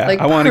 Yeah, like,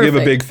 I want to give a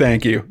perfect. big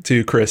thank you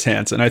to Chris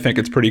Hansen. I think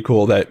it's pretty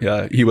cool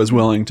that he was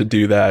willing to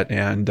do that,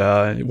 and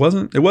it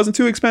wasn't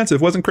too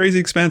expensive. It wasn't crazy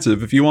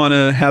expensive. If you want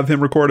to have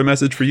him record a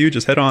message for you,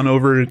 just head on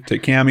over to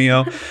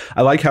Cameo.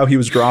 I like how he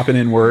was dropping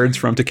in words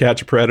from To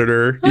Catch a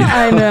Predator.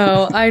 I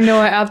know.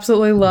 I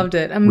absolutely loved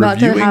it. I'm about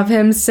to have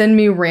him send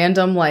me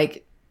random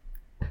like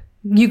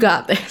You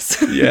got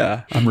this.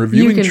 Yeah, I'm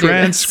reviewing can do this.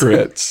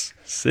 transcripts.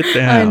 Sit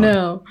down. I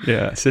know.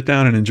 Yeah, sit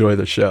down and enjoy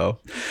the show.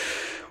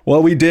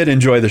 Well, we did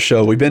enjoy the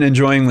show. We've been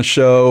enjoying the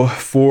show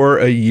for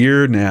a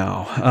year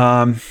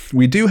now.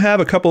 We do have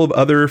a couple of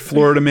other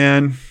Florida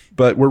Man,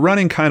 but we're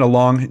running kind of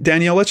long.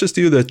 Danielle, let's just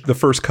do the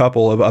first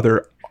couple of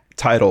other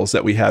titles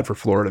that we had for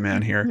Florida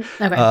Man here.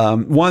 Okay.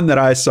 One that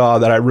I saw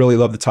that I really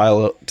love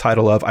the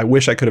title of. I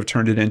wish I could have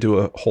turned it into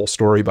a whole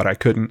story, but I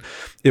couldn't.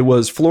 It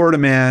was Florida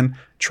Man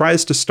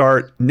tries to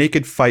start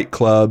naked fight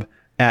club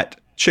at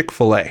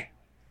Chick-fil-A.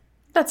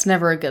 That's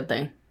never a good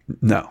thing.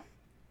 No.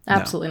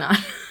 Absolutely not.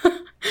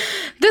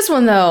 This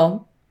one,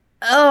 though,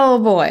 oh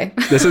boy.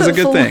 This is a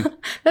good thing.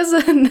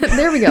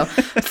 There we go.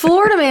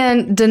 Florida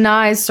Man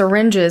denies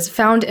syringes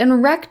found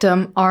in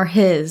rectum are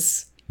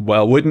his.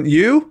 Well, wouldn't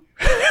you?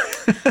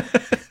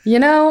 You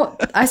know,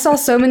 I saw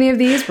so many of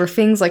these where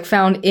things like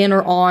found in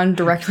or on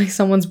directly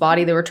someone's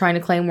body they were trying to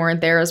claim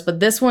weren't theirs, but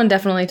this one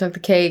definitely took the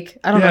cake.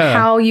 I don't know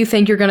how you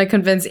think you're going to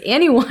convince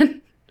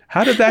anyone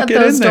how did that get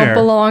those in there? don't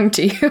belong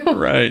to you.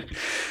 Right.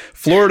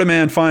 Florida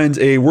Man finds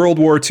a World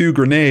War II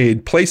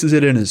grenade, places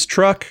it in his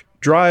truck,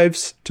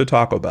 drives to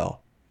Taco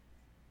Bell.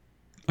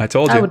 I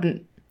told you. I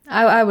wouldn't.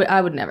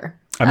 I would never.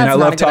 I mean, That's I not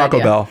love a good Taco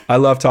idea. Bell. I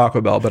love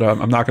Taco Bell, but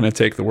I'm not going to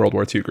take the World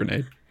War II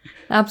grenade.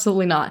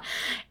 Absolutely not.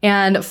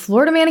 And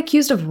Florida Man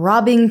accused of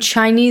robbing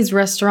Chinese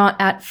restaurant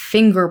at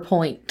Finger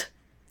Point.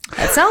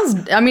 It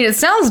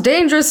sounds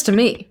dangerous to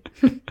me.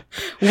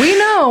 We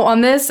know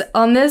on this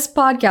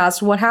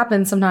podcast what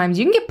happens sometimes.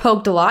 You can get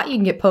poked a lot. You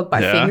can get poked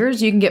by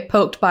fingers. You can get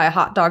poked by a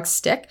hot dog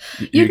stick.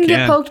 You can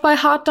get poked by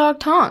hot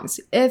dog tongs.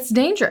 It's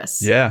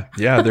dangerous. Yeah.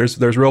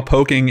 There's real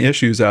poking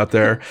issues out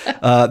there.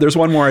 There's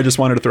one more I just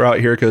wanted to throw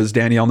out here because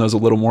Danielle knows a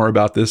little more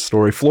about this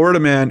story. Florida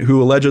Man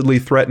who allegedly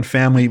threatened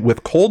family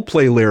with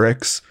Coldplay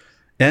lyrics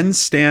ends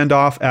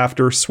standoff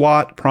after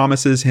SWAT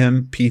promises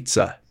him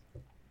pizza.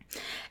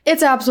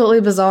 It's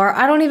absolutely bizarre.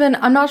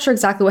 I'm not sure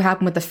exactly what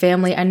happened with the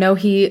family. I know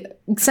he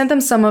sent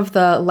them some of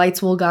the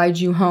Lights Will Guide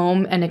You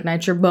Home and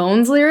Ignite Your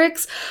Bones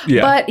lyrics,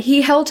 but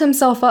he held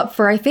himself up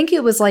for, I think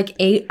it was like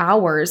 8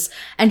 hours.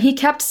 And he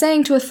kept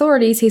saying to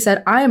authorities, he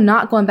said, I am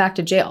not going back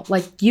to jail.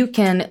 Like, you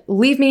can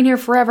leave me in here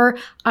forever.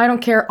 I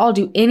don't care. I'll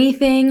do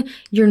anything.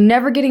 You're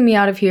never getting me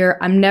out of here.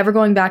 I'm never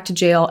going back to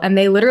jail. And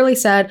they literally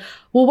said,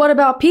 well, what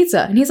about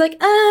pizza? And he's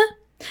like,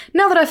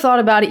 now that I've thought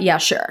about it, yeah,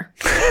 sure.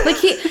 Like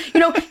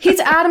he's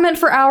adamant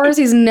for hours.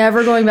 He's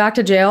never going back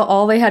to jail.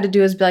 All they had to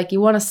do is be like,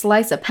 you want a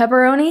slice of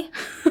pepperoni?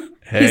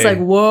 Hey. He's like,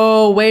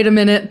 whoa, wait a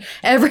minute.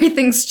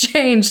 Everything's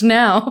changed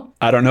now.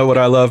 I don't know what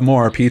I love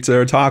more, pizza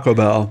or Taco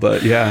Bell,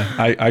 but yeah,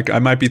 I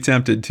might be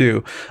tempted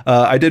too.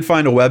 I did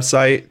find a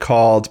website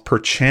called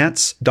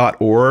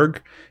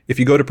perchance.org. If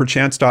you go to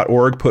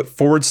perchance.org, put /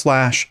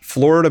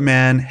 Florida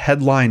Man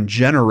headline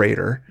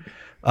generator.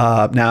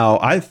 Now,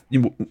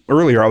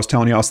 earlier I was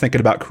telling you I was thinking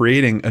about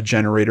creating a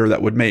generator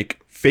that would make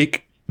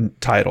fake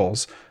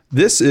titles.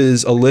 This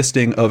is a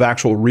listing of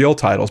actual real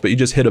titles, but you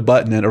just hit a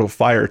button and it'll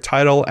fire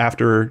title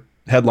after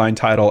headline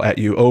title at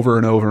you over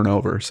and over and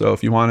over. So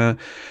if you want to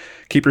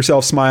keep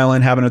yourself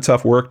smiling, having a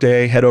tough work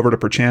day, head over to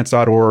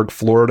perchance.org,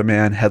 Florida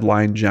Man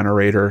headline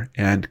generator,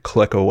 and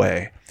click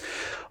away.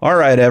 All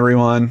right,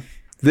 everyone.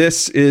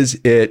 This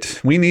is it.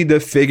 We need to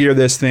figure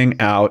this thing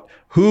out.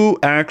 Who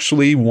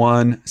actually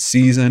won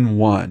season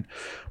 1?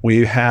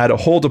 We had a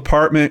whole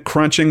department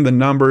crunching the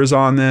numbers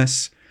on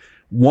this.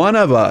 One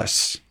of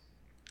us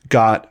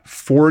got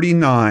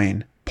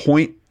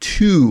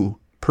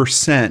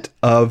 49.2%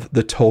 of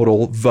the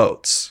total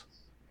votes.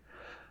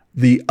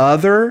 The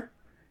other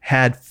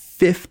had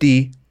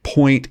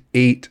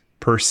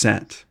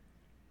 50.8%.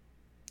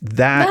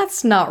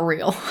 That's not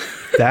real.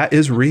 That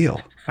is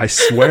real. I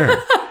swear.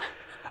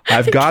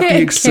 I've got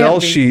the Excel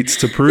sheets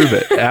to prove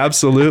it.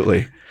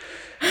 Absolutely.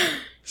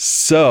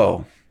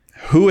 So,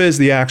 who is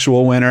the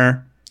actual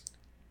winner?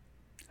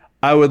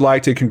 I would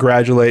like to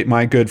congratulate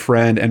my good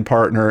friend and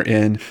partner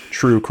in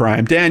true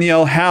crime.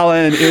 Danielle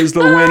Hallen is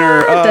the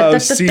winner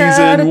of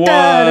season 1.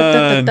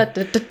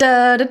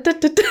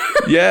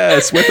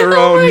 Yes, with her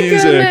own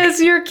music. Oh my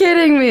goodness, you're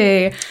kidding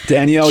me.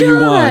 Danielle, John. you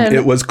won.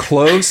 It was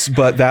close,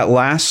 but that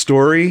last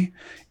story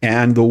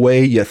and the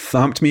way you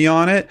thumped me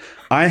on it,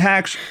 I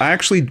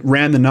actually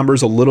ran the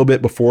numbers a little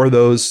bit before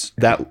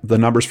the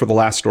numbers for the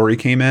last story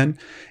came in,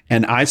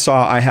 and I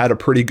saw I had a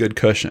pretty good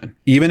cushion.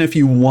 Even if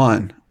you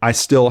won, I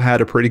still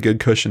had a pretty good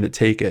cushion to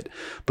take it.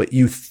 But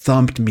you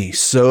thumped me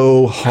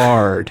so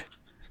hard.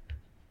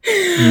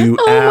 You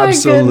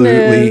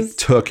absolutely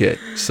took it.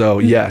 So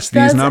yes,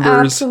 these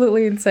numbers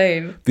absolutely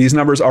insane. These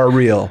numbers are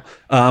real.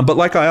 But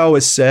like I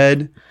always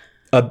said,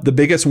 the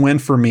biggest win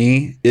for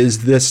me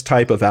is this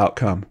type of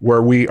outcome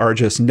where we are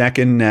just neck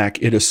and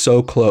neck. It is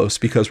so close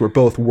because we're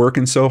both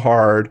working so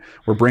hard.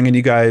 We're bringing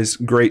you guys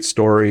great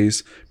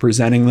stories,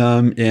 presenting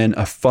them in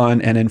a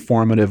fun and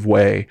informative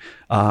way.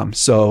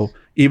 So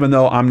even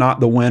though I'm not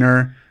the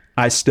winner,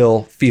 I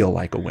still feel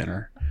like a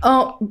winner.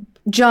 Oh,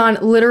 John,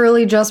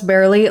 literally just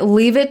barely.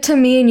 Leave it to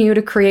me and you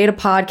to create a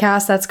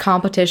podcast that's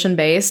competition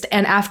based.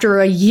 And after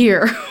a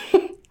year,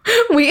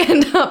 we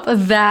end up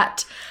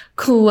that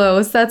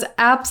close. That's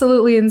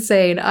absolutely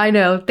insane. I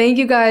know. Thank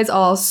you guys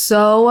all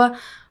so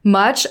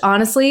much.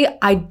 Honestly,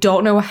 I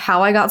don't know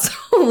how I got so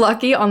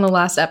lucky on the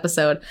last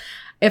episode.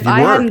 If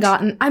I hadn't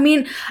gotten, I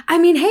mean,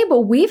 hey,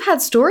 but we've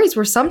had stories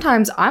where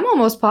sometimes I'm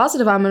almost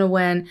positive I'm going to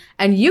win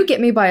and you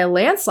get me by a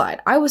landslide.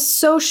 I was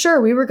so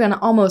sure we were going to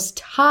almost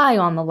tie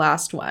on the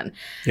last one.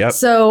 Yep.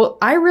 So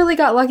I really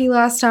got lucky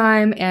last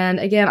time. And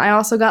again, I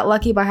also got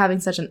lucky by having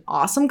such an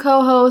awesome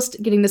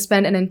co-host, getting to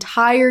spend an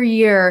entire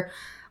year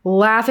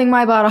laughing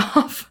my butt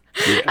off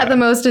at the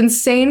most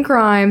insane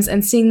crimes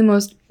and seeing the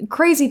most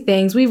crazy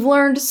things. We've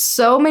learned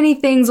so many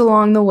things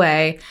along the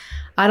way.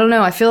 I don't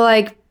know. I feel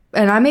like,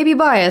 and I may be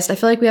biased, I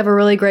feel like we have a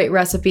really great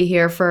recipe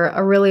here for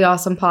a really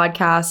awesome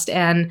podcast.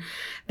 And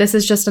this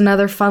is just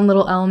another fun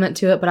little element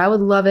to it, but I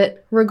would love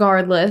it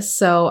regardless.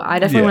 So I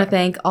definitely want to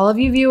thank all of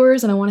you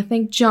viewers, and I want to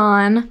thank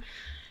John.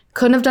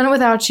 Couldn't have done it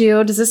without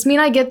you. Does this mean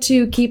I get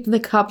to keep the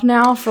cup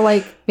now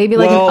for maybe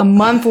a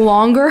month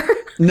longer?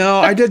 No,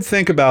 I did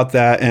think about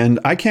that, and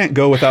I can't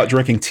go without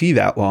drinking tea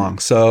that long.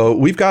 So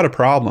we've got a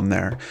problem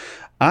there.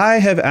 I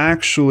have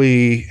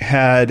actually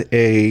had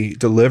a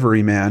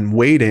delivery man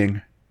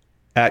waiting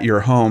at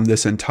your home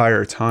this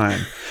entire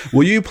time.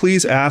 Will you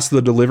please ask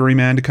the delivery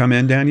man to come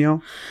in,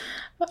 Danielle?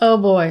 Oh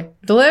boy.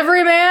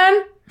 Delivery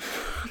man?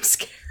 I'm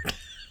scared.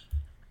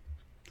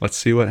 Let's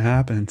see what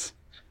happens.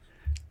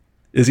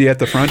 Is he at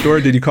the front door?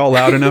 Did you call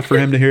loud enough for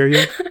him to hear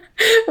you?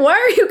 Why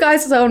are you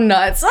guys so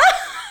nuts?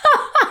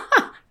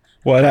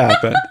 What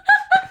happened?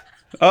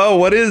 Oh,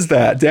 what is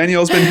that?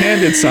 Danielle's been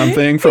handed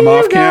something from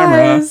off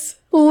camera.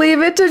 Leave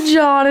it to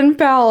John and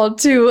Powell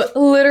to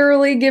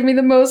literally give me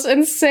the most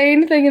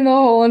insane thing in the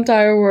whole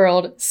entire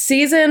world.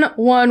 Season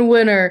 1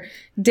 winner,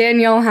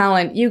 Danielle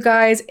Hallen. You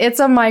guys,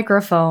 it's a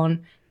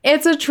microphone.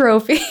 It's a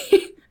trophy.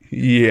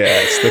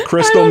 Yes, the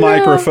crystal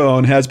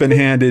microphone has been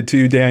handed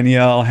to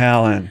Danielle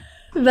Hallen.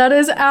 That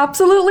is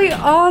absolutely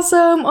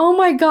awesome. Oh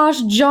my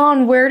gosh,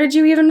 John, where did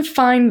you even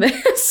find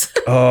this?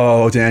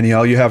 Oh,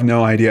 Danielle, you have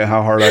no idea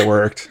how hard I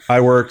worked.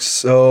 I worked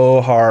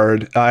so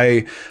hard.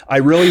 I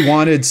really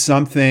wanted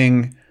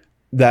something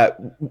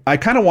I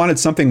kind of wanted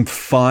something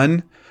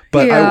fun,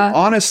 but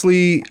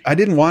I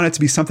didn't want it to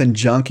be something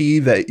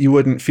junky that you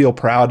wouldn't feel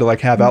proud to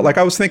have out.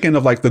 I was thinking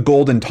of the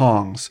golden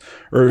tongs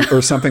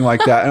or something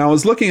like that. And I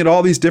was looking at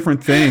all these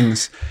different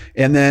things.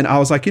 And then I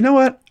was like, you know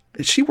what?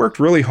 She worked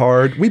really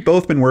hard. We've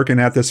both been working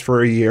at this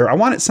for a year. I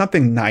wanted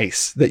something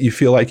nice that you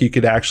feel like you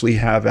could actually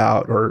have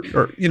out or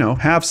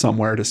have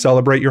somewhere to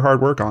celebrate your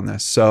hard work on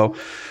this. So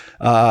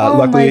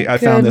luckily I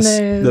found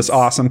this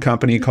awesome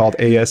company called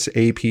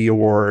ASAP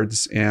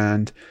Awards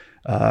and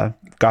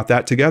got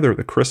that together,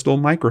 the crystal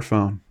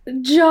microphone.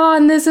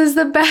 John, this is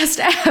the best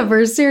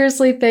ever.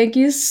 Seriously, thank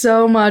you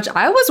so much.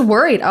 I was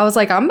worried. I was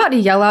like, I'm about to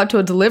yell out to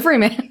a delivery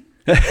man.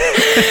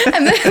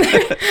 And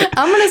then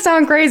I'm going to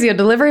sound crazy. A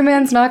delivery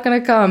man's not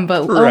going to come,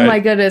 but oh my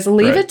goodness,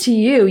 leave it to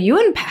you. You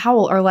and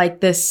Powell are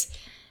like this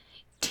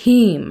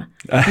team.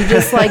 You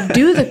just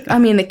do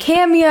the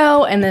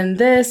cameo and then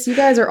this. You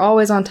guys are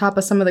always on top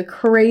of some of the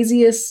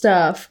craziest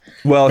stuff.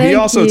 Well, he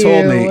also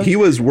told me he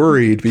was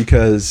worried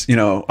because,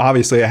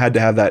 obviously I had to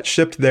have that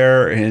shipped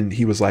there. And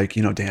he was like,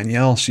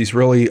 Danielle, she's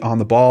really on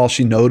the ball.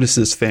 She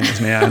notices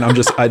things, man.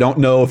 I don't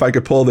know if I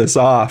could pull this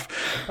off.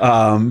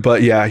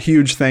 But yeah,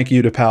 huge thank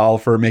you to Pal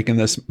for making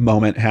this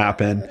moment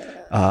happen.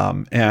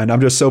 And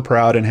I'm just so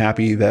proud and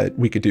happy that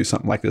we could do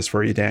something like this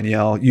for you,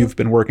 Danielle. You've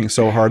been working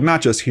so hard,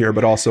 not just here,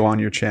 but also on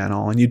your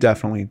channel, and you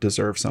definitely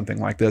deserve something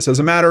like this. As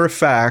a matter of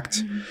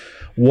fact,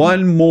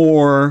 one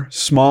more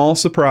small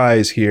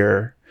surprise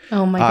here.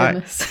 Oh my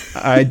goodness.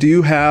 I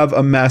do have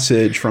a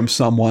message from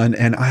someone,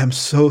 and I am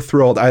so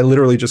thrilled. I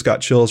literally just got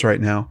chills right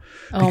now.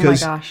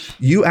 Because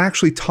you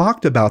actually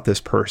talked about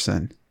this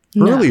person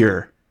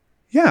earlier.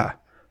 Yeah.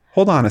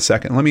 Hold on a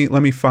second. Let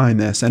me find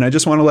this. And I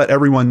just want to let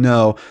everyone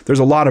know there's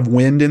a lot of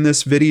wind in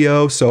this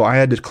video, so I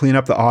had to clean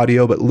up the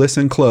audio, but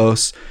listen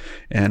close,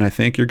 and I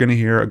think you're going to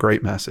hear a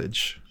great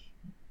message.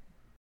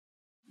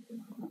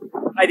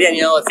 Hi,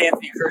 Danielle. It's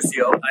Anthony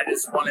Curcio. I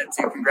just wanted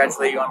to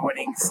congratulate you on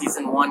winning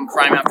Season 1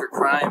 Crime After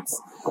Crimes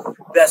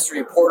Best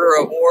Reporter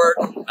Award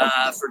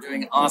for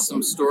doing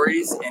awesome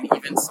stories and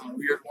even some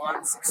weird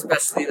ones,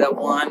 especially that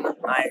one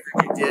I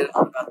heard you did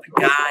about the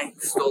guy who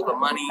stole the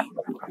money,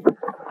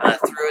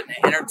 threw it in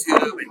an inner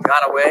tube and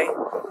got away.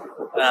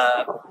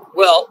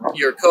 Well,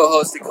 your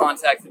co-host had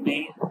contacted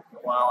me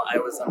while I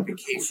was on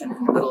vacation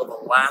in the middle of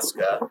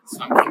Alaska,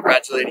 so I'm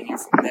congratulating you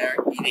from there,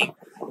 eating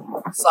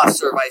soft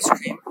serve ice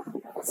cream.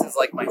 This is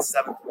like my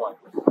 7th one.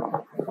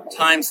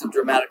 Times have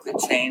dramatically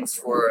changed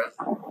for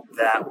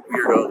that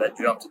weirdo that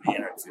jumped in the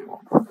inner tube.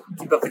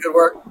 Keep up the good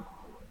work.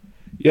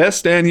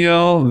 Yes,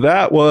 Danielle,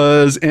 that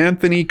was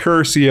Anthony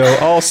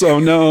Curcio, also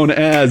known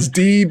as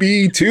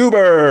DB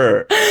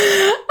Tuber.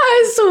 I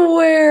I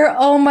swear.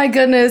 Oh my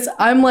goodness.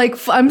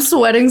 I'm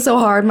sweating so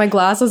hard. My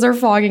glasses are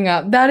fogging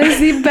up. That is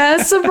the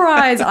best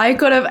surprise I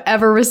could have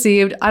ever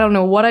received. I don't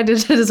know what I did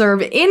to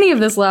deserve any of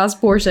this last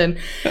portion.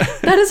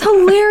 That is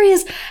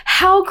hilarious.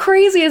 How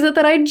crazy is it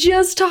that I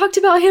just talked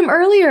about him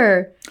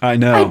earlier? I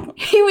know.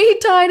 He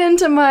tied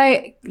into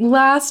my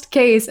last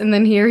case, and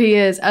then here he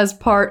is as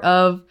part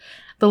of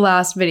the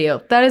last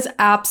video. That is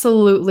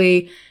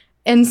absolutely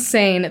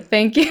insane.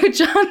 Thank you,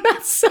 John.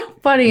 That's so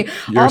funny.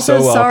 You're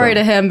also, so sorry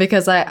welcome. to him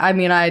because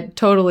I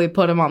totally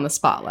put him on the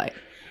spotlight.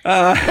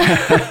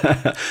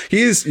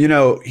 He's,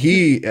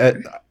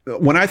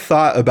 when I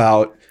thought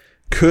about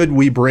could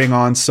we bring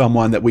on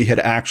someone that we had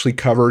actually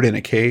covered in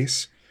a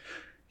case,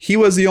 he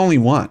was the only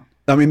one.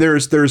 I mean,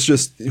 there's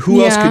just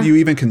who else could you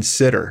even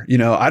consider?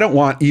 I don't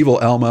want evil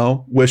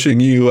Elmo wishing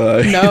you,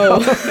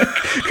 No.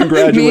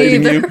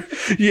 congratulating Me you.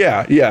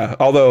 Yeah.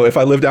 Although if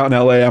I lived out in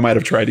LA, I might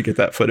have tried to get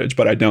that footage,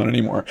 but I don't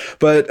anymore.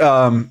 But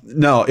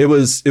no, it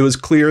was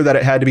clear that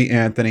it had to be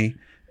Anthony.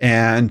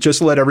 And just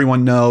to let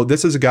everyone know,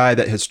 this is a guy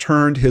that has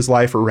turned his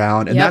life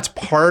around. And that's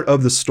part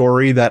of the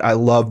story that I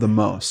love the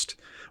most,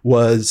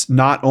 was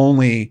not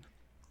only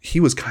he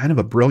was kind of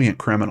a brilliant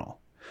criminal,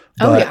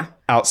 but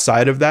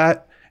outside of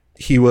that,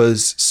 he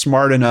was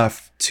smart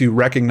enough to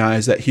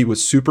recognize that he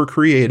was super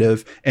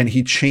creative, and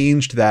he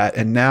changed that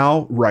and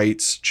now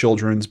writes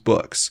children's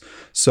books.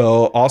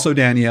 So also,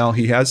 Danielle,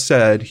 he has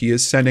said he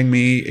is sending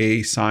me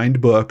a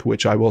signed book,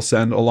 which I will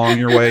send along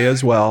your way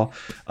as well.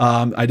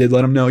 I did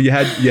let him know you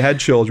had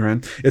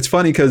children. It's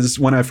funny because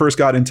when I first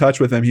got in touch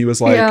with him, he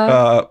was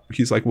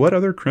like, what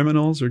other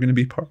criminals are going to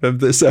be part of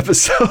this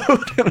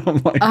episode? And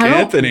I'm like,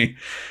 Anthony.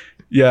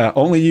 Yeah,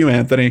 only you,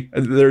 Anthony.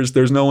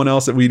 There's no one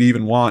else that we'd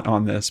even want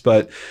on this.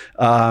 But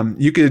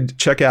you could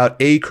check out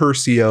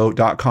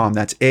acurcio.com.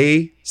 That's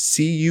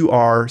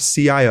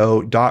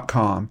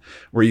ACURCIO.com,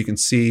 where you can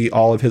see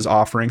all of his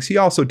offerings. He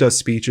also does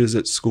speeches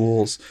at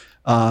schools.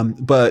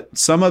 But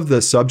some of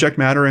the subject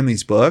matter in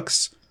these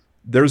books,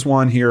 there's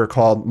one here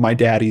called My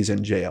Daddy's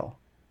in Jail.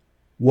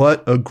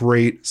 What a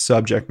great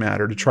subject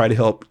matter to try to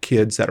help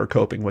kids that are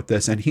coping with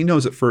this. And he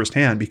knows it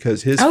firsthand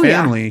because his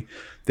family,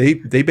 they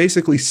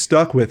basically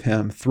stuck with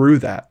him through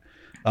that.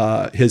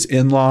 His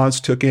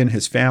in-laws took in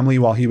his family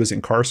while he was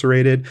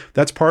incarcerated.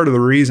 That's part of the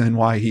reason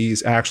why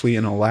he's actually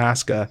in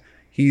Alaska.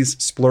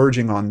 He's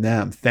splurging on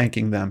them,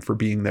 thanking them for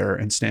being there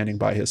and standing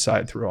by his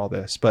side through all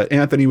this. But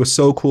Anthony was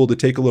so cool to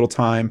take a little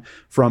time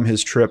from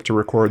his trip to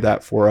record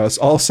that for us.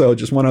 Also,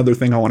 just one other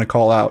thing I want to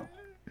call out.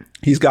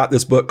 He's got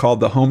this book called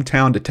The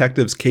Hometown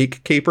Detective's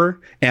Cake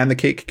Caper and the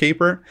Cake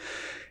Caper.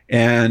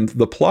 And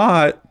the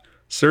plot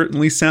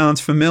certainly sounds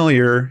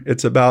familiar.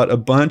 It's about a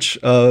bunch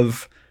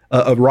of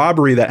a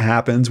robbery that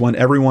happens when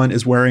everyone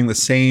is wearing the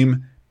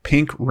same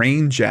pink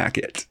rain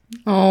jacket.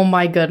 Oh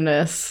my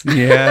goodness.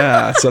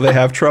 Yeah. So they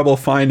have trouble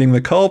finding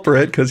the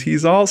culprit because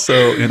he's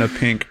also in a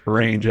pink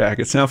rain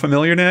jacket. Sound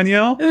familiar,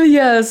 Danielle?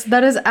 Yes,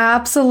 that is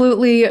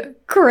absolutely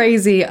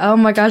crazy. Oh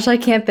my gosh, I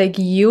can't thank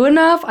you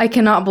enough. I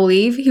cannot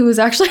believe he was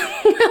actually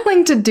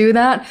willing to do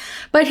that.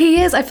 But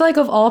he is, I feel like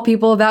of all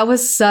people, that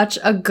was such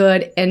a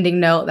good ending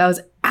note. That was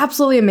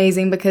absolutely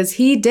amazing because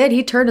he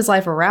turned his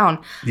life around.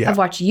 Yeah. I've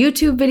watched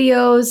YouTube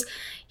videos.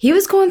 He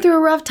was going through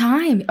a rough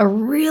time, a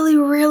really,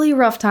 really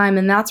rough time.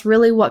 And that's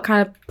really what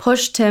kind of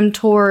pushed him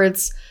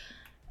towards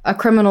a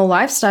criminal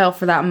lifestyle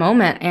for that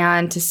moment.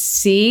 And to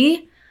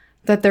see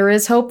that there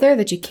is hope there,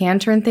 that you can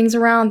turn things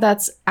around,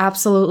 that's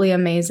absolutely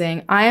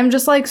amazing. I am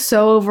just like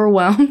so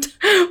overwhelmed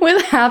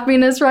with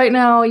happiness right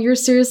now. You're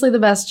seriously the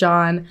best,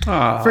 John,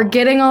 for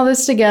getting all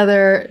this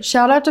together.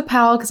 Shout out to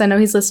Pal, because I know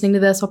he's listening to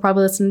this. He'll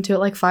probably listen to it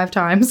like 5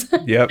 times.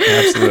 Yep,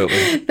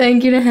 absolutely.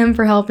 Thank you to him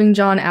for helping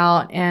John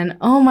out. And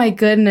oh my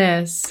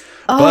goodness.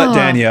 But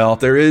Danielle,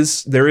 there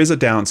is a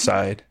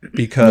downside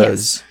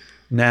because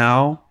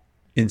now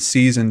in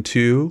season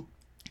 2,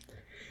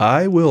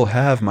 I will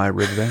have my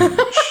revenge.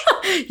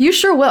 You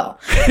sure will.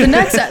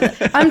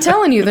 I'm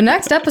telling you, the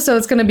next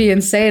episode's going to be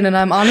insane, and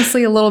I'm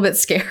honestly a little bit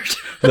scared.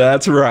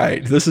 That's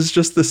right. This is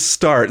just the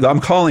start. I'm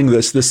calling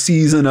this the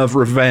season of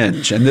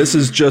revenge, and this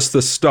is just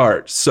the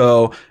start.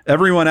 So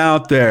everyone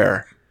out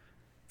there,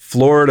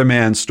 Florida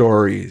Man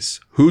stories.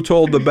 Who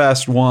told the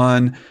best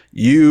one?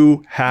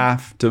 You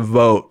have to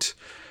vote.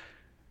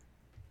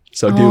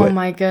 So do it. Oh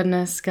my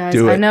goodness, guys.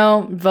 Do it. I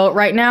know. Vote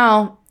right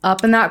now.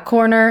 Up in that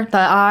corner,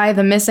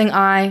 the missing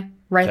eye.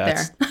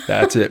 There.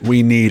 That's it.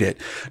 We need it.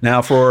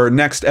 Now for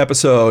next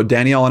episode,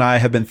 Danielle and I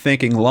have been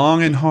thinking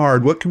long and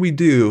hard. What can we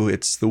do?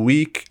 It's the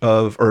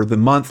the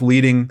month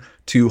leading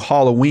to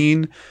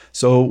Halloween.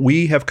 So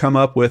we have come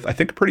up with, I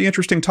think, a pretty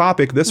interesting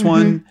topic. This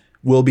one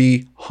will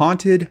be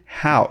haunted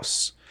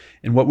house.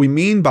 And what we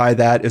mean by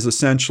that is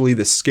essentially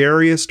the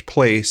scariest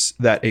place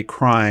that a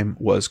crime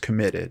was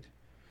committed.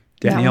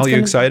 Danielle, you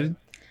excited?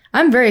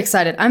 I'm very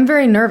excited. I'm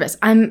very nervous.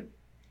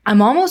 I'm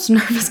almost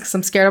nervous because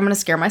I'm scared I'm going to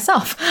scare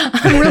myself.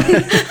 I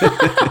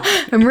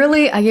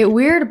get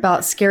weird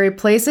about scary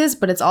places,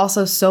 but it's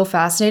also so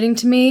fascinating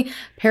to me.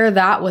 Pair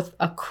that with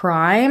a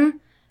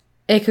crime,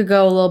 it could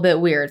go a little bit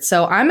weird.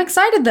 So I'm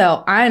excited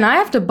though. I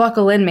have to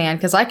buckle in, man,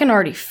 because I can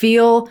already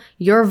feel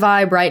your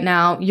vibe right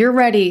now. You're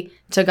ready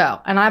to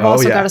go. And I've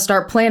also got to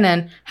start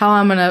planning how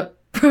I'm going to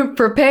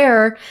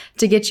prepare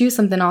to get you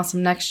something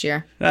awesome next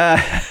year.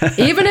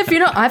 Even if you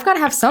don't, I've got to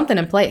have something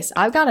in place.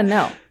 I've got to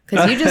know.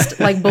 Because you just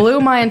like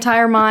blew my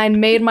entire mind,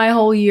 made my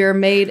whole year,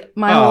 made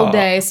my whole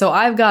day. So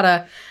I've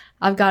got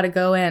to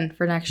go in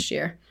for next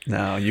year.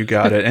 No, you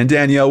got it. And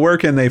Danielle, where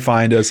can they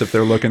find us if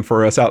they're looking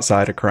for us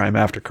outside of Crime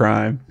After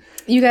Crime?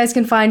 You guys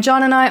can find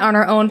John and I on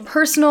our own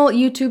personal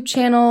YouTube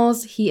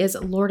channels. He is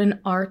Lorden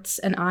Arts,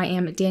 and I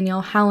am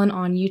Danielle Hallen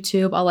on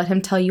YouTube. I'll let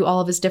him tell you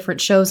all of his different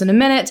shows in a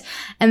minute.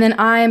 And then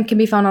I can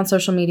be found on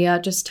social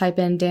media. Just type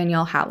in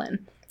Danielle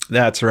Hallen.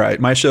 That's right.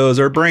 My shows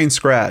are Brain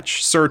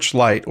Scratch,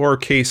 Searchlight, or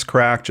Case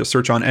Crack. Just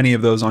search on any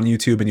of those on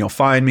YouTube and you'll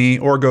find me,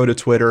 or go to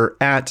Twitter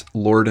at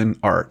Lorden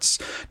Arts.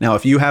 Now,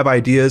 if you have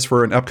ideas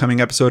for an upcoming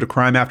episode of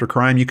Crime After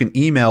Crime, you can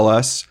email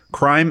us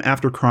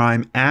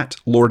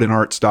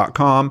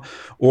crimeaftercrime@lordenarts.com,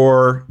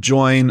 or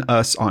join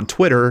us on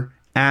Twitter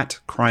at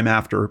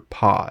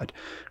crimeafterpod.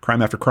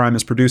 Crime After Crime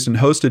is produced and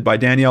hosted by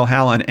Danielle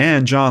Hallen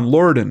and John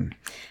Lorden.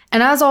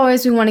 And as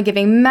always, we want to give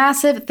a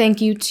massive thank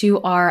you to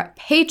our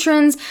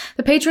patrons.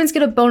 The patrons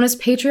get a bonus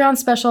Patreon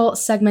special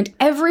segment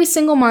every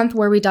single month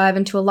where we dive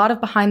into a lot of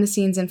behind the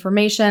scenes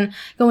information,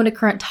 go into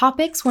current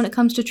topics when it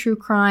comes to true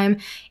crime,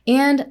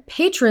 and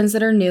patrons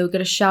that are new get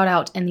a shout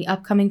out in the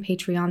upcoming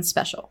Patreon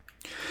special.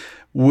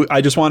 I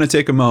just want to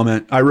take a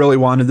moment. I really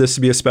wanted this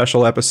to be a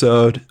special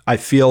episode. I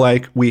feel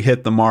like we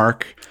hit the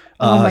mark.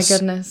 Oh my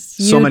goodness.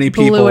 So many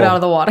people blew it out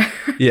of the water.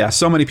 Yeah,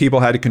 so many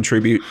people had to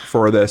contribute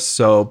for this.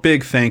 So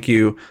big thank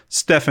you,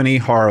 Stephanie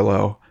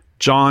Harlow,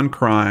 John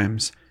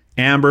Crimes,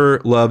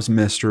 Amber Loves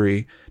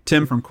Mystery,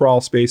 Tim from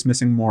Crawl Space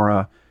Missing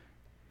Mora.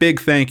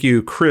 Big thank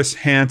you, Chris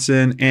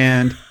Hansen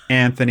and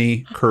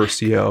Anthony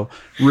Curcio.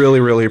 Really,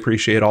 really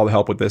appreciate all the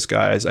help with this,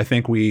 guys. I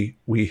think we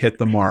hit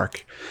the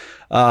mark.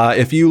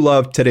 If you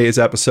loved today's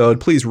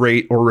episode, please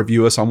rate or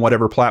review us on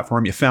whatever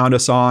platform you found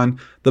us on.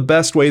 The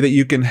best way that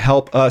you can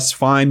help us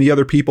find the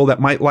other people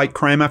that might like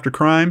Crime After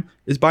Crime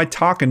is by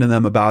talking to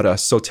them about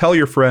us. So tell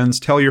your friends,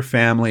 tell your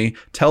family,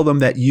 tell them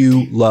that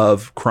you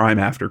love Crime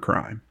After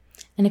Crime.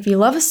 And if you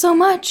love us so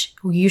much,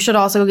 you should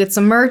also go get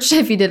some merch.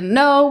 If you didn't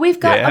know, we've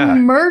got a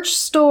merch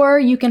store.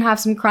 You can have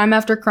some Crime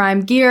After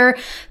Crime gear.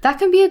 That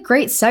can be a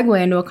great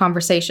segue into a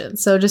conversation.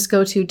 So just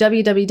go to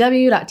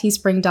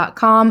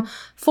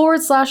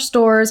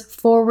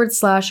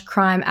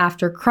www.teespring.com/stores/crime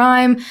after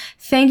crime.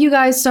 Thank you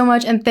guys so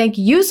much. And thank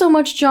you so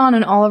much, John,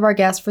 and all of our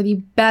guests for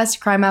the best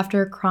Crime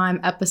After Crime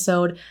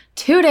episode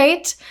to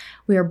date.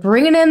 We are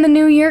bringing in the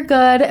new year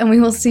good, and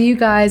we will see you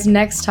guys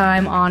next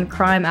time on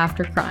Crime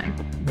After Crime.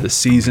 The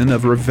season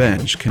of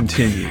revenge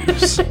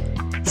continues.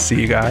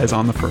 See you guys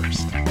on the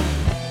 1st.